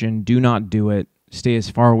caution, do not do it. Stay as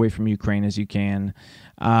far away from Ukraine as you can.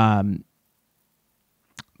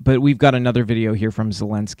 But we've got another video here from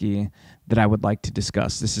Zelensky that I would like to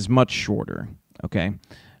discuss. This is much shorter, okay?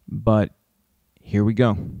 But here we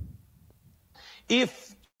go.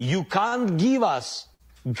 if you can't give us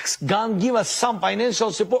some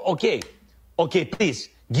financial support, okay, please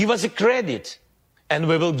give us a credit and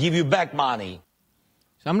we will give you back money.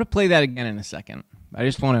 So I'm going to play that again in a second. I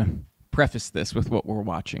just want to preface this with what we're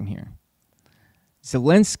watching here.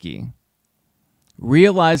 Zelensky,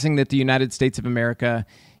 realizing that the United States of America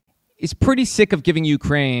is pretty sick of giving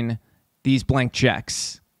Ukraine these blank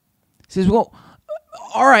checks, says, well,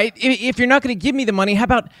 all right, if you're not going to give me the money, how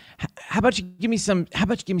about you give me some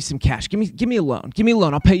cash? Give me a loan. Give me a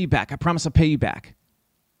loan. I'll pay you back. I promise I'll pay you back.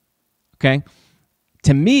 Okay?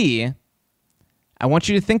 To me, I want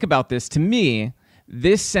you to think about this. To me,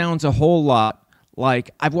 this sounds a whole lot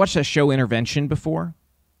like, I've watched that show Intervention before.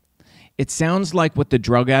 It sounds like what the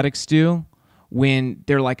drug addicts do when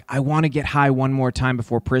they're like, I want to get high one more time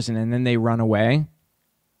before prison, and then they run away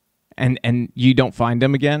and you don't find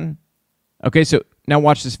them again. Okay, so now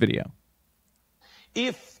watch this video.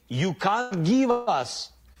 If you can't give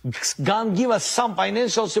us some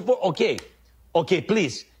financial support, okay,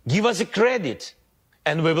 please give us a credit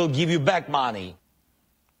and we will give you back money.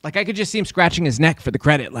 Like, I could just see him scratching his neck for the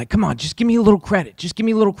credit. Like, come on, just give me a little credit. Just give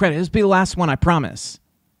me a little credit. This will be the last one, I promise.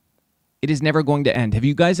 It is never going to end. Have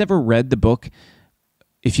you guys ever read the book,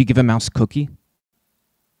 If You Give a Mouse a Cookie?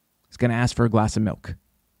 It's going to ask for a glass of milk.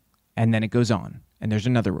 And then it goes on. And there's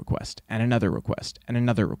another request, and another request, and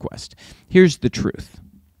another request. Here's the truth.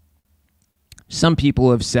 Some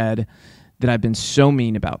people have said that I've been so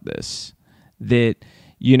mean about this that,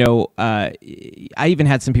 I even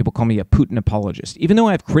had some people call me a Putin apologist. Even though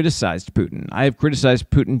I've criticized Putin. I have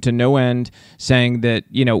criticized Putin to no end, saying that,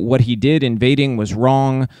 what he did invading was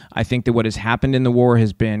wrong. I think that what has happened in the war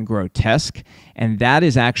has been grotesque. And that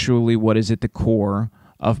is actually what is at the core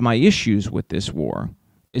of my issues with this war,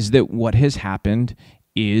 is that what has happened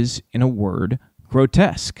is, in a word,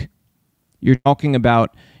 grotesque. You're talking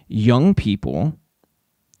about young people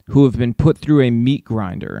who have been put through a meat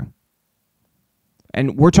grinder.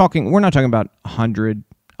 And we're not talking about 100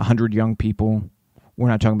 young people. We're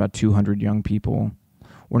not talking about 200 young people.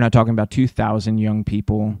 We're not talking about 2,000 young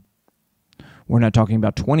people. We're not talking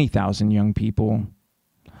about 20,000 young people.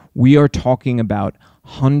 We are talking about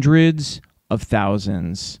hundreds of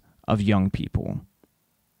thousands of young people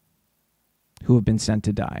who have been sent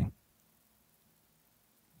to die.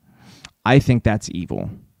 I think that's evil.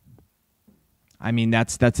 I mean,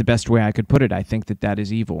 that's the best way I could put it. I think that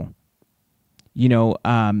is evil.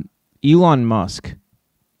 Elon Musk,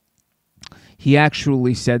 he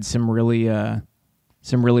actually said some really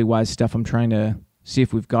wise stuff. I'm trying to see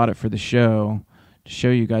if we've got it for the show to show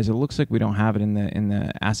you guys. It looks like we don't have it in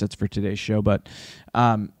the assets for today's show, but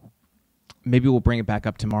maybe we'll bring it back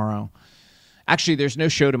up tomorrow. Actually, there's no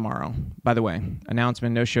show tomorrow, by the way.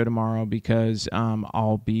 Announcement, no show tomorrow because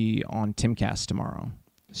I'll be on Timcast tomorrow.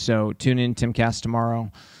 So tune in Timcast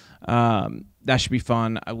tomorrow. That should be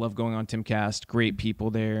fun. I love going on Timcast. Great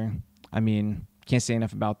people there. I mean, can't say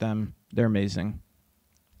enough about them. They're amazing.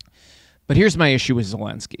 But here's my issue with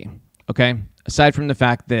Zelensky, okay? Aside from the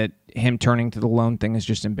fact that him turning to the loan thing is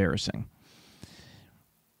just embarrassing.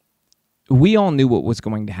 We all knew what was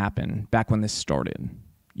going to happen back when this started.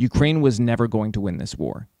 Ukraine was never going to win this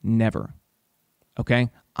war. Never. Okay?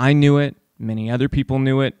 I knew it. Many other people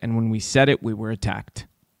knew it. And when we said it, we were attacked.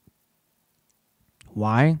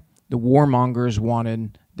 Why? The warmongers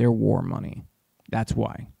wanted their war money. That's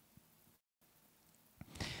why.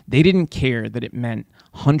 They didn't care that it meant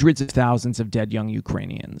hundreds of thousands of dead young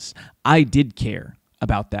Ukrainians. I did care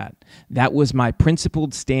about that. That was my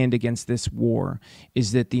principled stand against this war,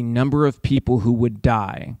 is that the number of people who would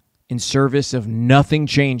die in service of nothing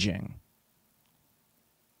changing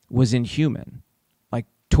was inhuman, like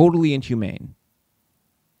totally inhumane.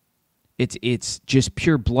 It's just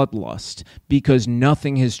pure bloodlust because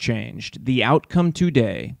nothing has changed. The outcome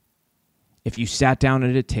today, if you sat down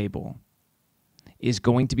at a table, is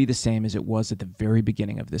going to be the same as it was at the very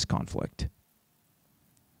beginning of this conflict.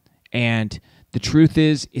 And the truth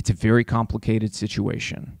is, it's a very complicated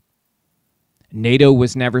situation. NATO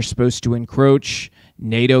was never supposed to encroach.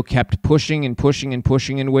 NATO kept pushing and pushing and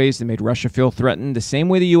pushing in ways that made Russia feel threatened, the same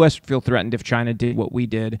way the U.S. would feel threatened if China did what we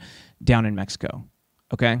did down in Mexico.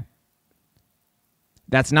 Okay?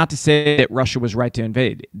 That's not to say that Russia was right to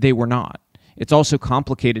invade. They were not. It's also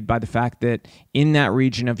complicated by the fact that in that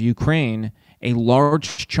region of Ukraine, a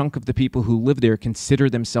large chunk of the people who live there consider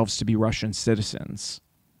themselves to be Russian citizens.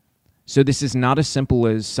 So this is not as simple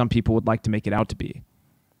as some people would like to make it out to be.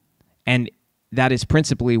 And that is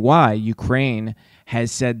principally why Ukraine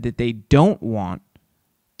has said that they don't want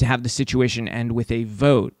to have the situation end with a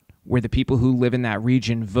vote where the people who live in that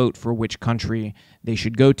region vote for which country they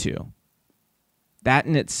should go to. That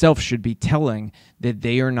in itself should be telling that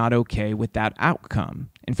they are not okay with that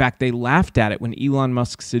outcome. In fact, they laughed at it when Elon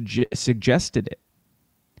Musk suggested it.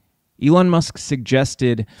 Elon Musk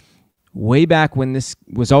suggested way back when this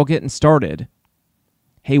was all getting started,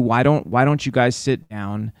 hey, why don't you guys sit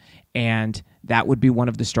down? And that would be one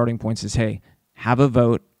of the starting points is, hey, have a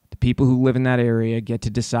vote. The people who live in that area get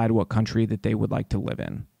to decide what country that they would like to live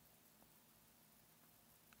in.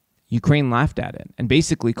 Ukraine laughed at it and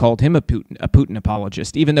basically called him a Putin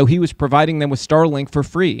apologist, even though he was providing them with Starlink for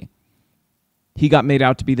free. He got made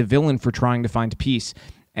out to be the villain for trying to find peace,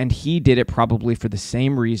 and he did it probably for the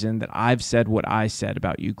same reason that I've said what I said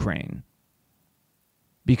about Ukraine.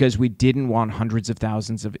 Because we didn't want hundreds of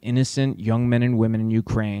thousands of innocent young men and women in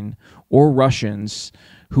Ukraine or Russians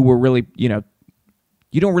who were really, you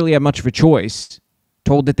don't really have much of a choice,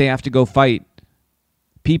 told that they have to go fight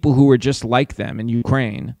people who were just like them in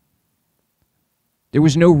Ukraine. There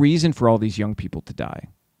was no reason for all these young people to die.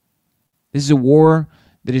 This is a war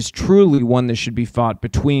that is truly one that should be fought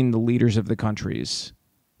between the leaders of the countries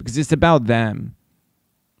because it's about them.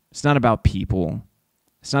 It's not about people.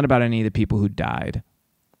 It's not about any of the people who died.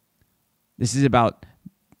 This is about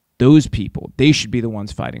those people. They should be the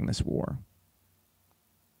ones fighting this war.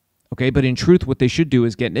 Okay, but in truth, what they should do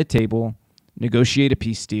is get at a table, negotiate a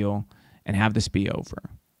peace deal, and have this be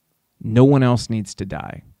over. No one else needs to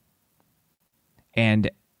die.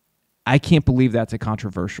 And I can't believe that's a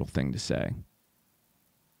controversial thing to say.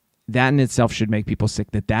 That in itself should make people sick,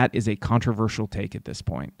 that is a controversial take at this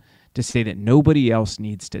point, to say that nobody else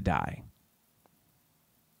needs to die.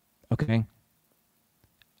 Okay?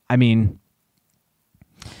 I mean,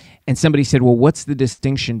 and somebody said, well, what's the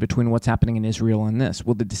distinction between what's happening in Israel and this?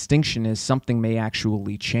 Well, the distinction is something may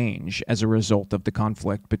actually change as a result of the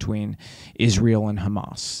conflict between Israel and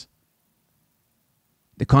Hamas.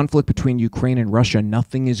 The conflict between Ukraine and Russia,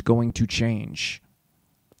 nothing is going to change.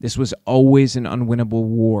 This was always an unwinnable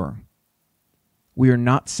war. We are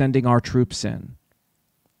not sending our troops in.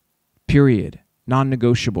 Period.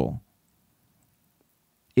 Non-negotiable.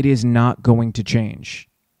 It is not going to change.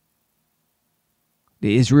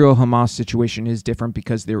 The Israel-Hamas situation is different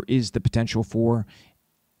because there is the potential for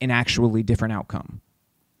an actually different outcome.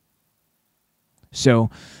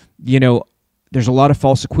 So, there's a lot of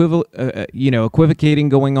false equivocating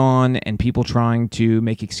going on and people trying to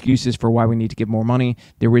make excuses for why we need to give more money.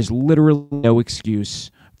 There is literally no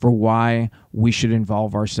excuse for why we should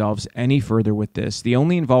involve ourselves any further with this. The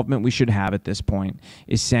only involvement we should have at this point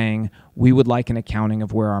is saying we would like an accounting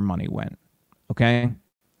of where our money went. Okay?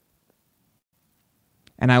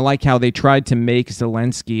 And I like how they tried to make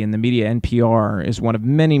Zelensky in the media, NPR, is one of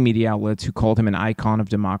many media outlets who called him an icon of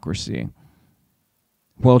democracy.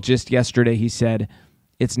 Well, just yesterday he said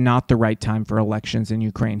it's not the right time for elections in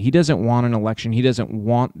Ukraine. He doesn't want an election. He doesn't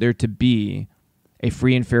want there to be a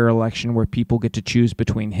free and fair election where people get to choose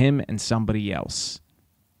between him and somebody else.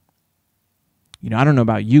 You know, I don't know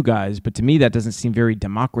about you guys, but to me that doesn't seem very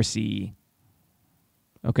democracy.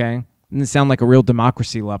 Okay? Doesn't sound like a real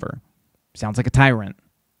democracy lover. Sounds like a tyrant.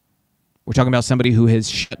 We're talking about somebody who has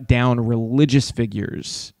shut down religious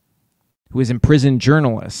figures, who has imprisoned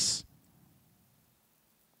journalists.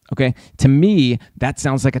 Okay? To me, that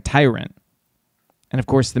sounds like a tyrant. And of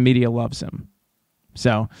course, the media loves him.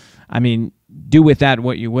 So, I mean, do with that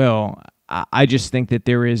what you will. I just think that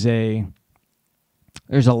there's a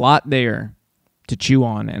lot there to chew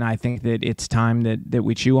on, and I think that it's time that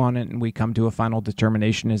we chew on it and we come to a final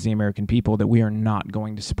determination as the American people that we are not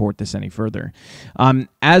going to support this any further.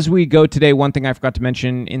 As we go today, one thing I forgot to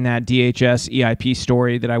mention in that DHS EIP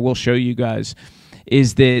story that I will show you guys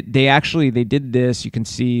is that they did this. You can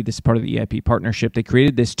see this is part of the EIP partnership. They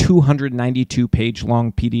created this 292-page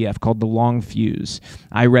long PDF called The Long Fuse.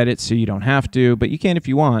 I read it, so you don't have to, but you can if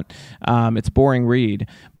you want. It's a boring read,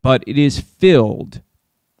 but it is filled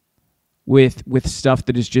with stuff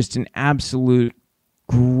that is just an absolute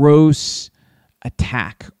gross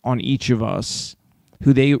attack on each of us,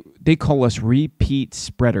 who they call us repeat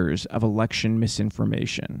spreaders of election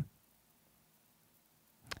misinformation.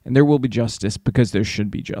 And there will be justice because there should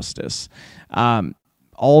be justice.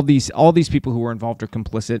 All these people who were involved are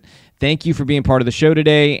complicit. Thank you for being part of the show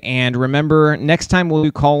today. And remember, next time we'll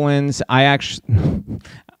do call-ins.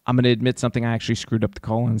 I'm going to admit something. I actually screwed up the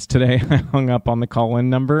call-ins today. I hung up on the call-in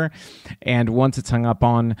number. And once it's hung up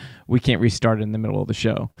on, we can't restart it in the middle of the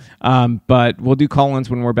show. But we'll do call-ins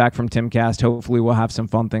when we're back from Timcast. Hopefully we'll have some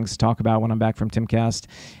fun things to talk about when I'm back from Timcast.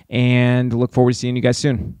 And look forward to seeing you guys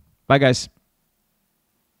soon. Bye, guys.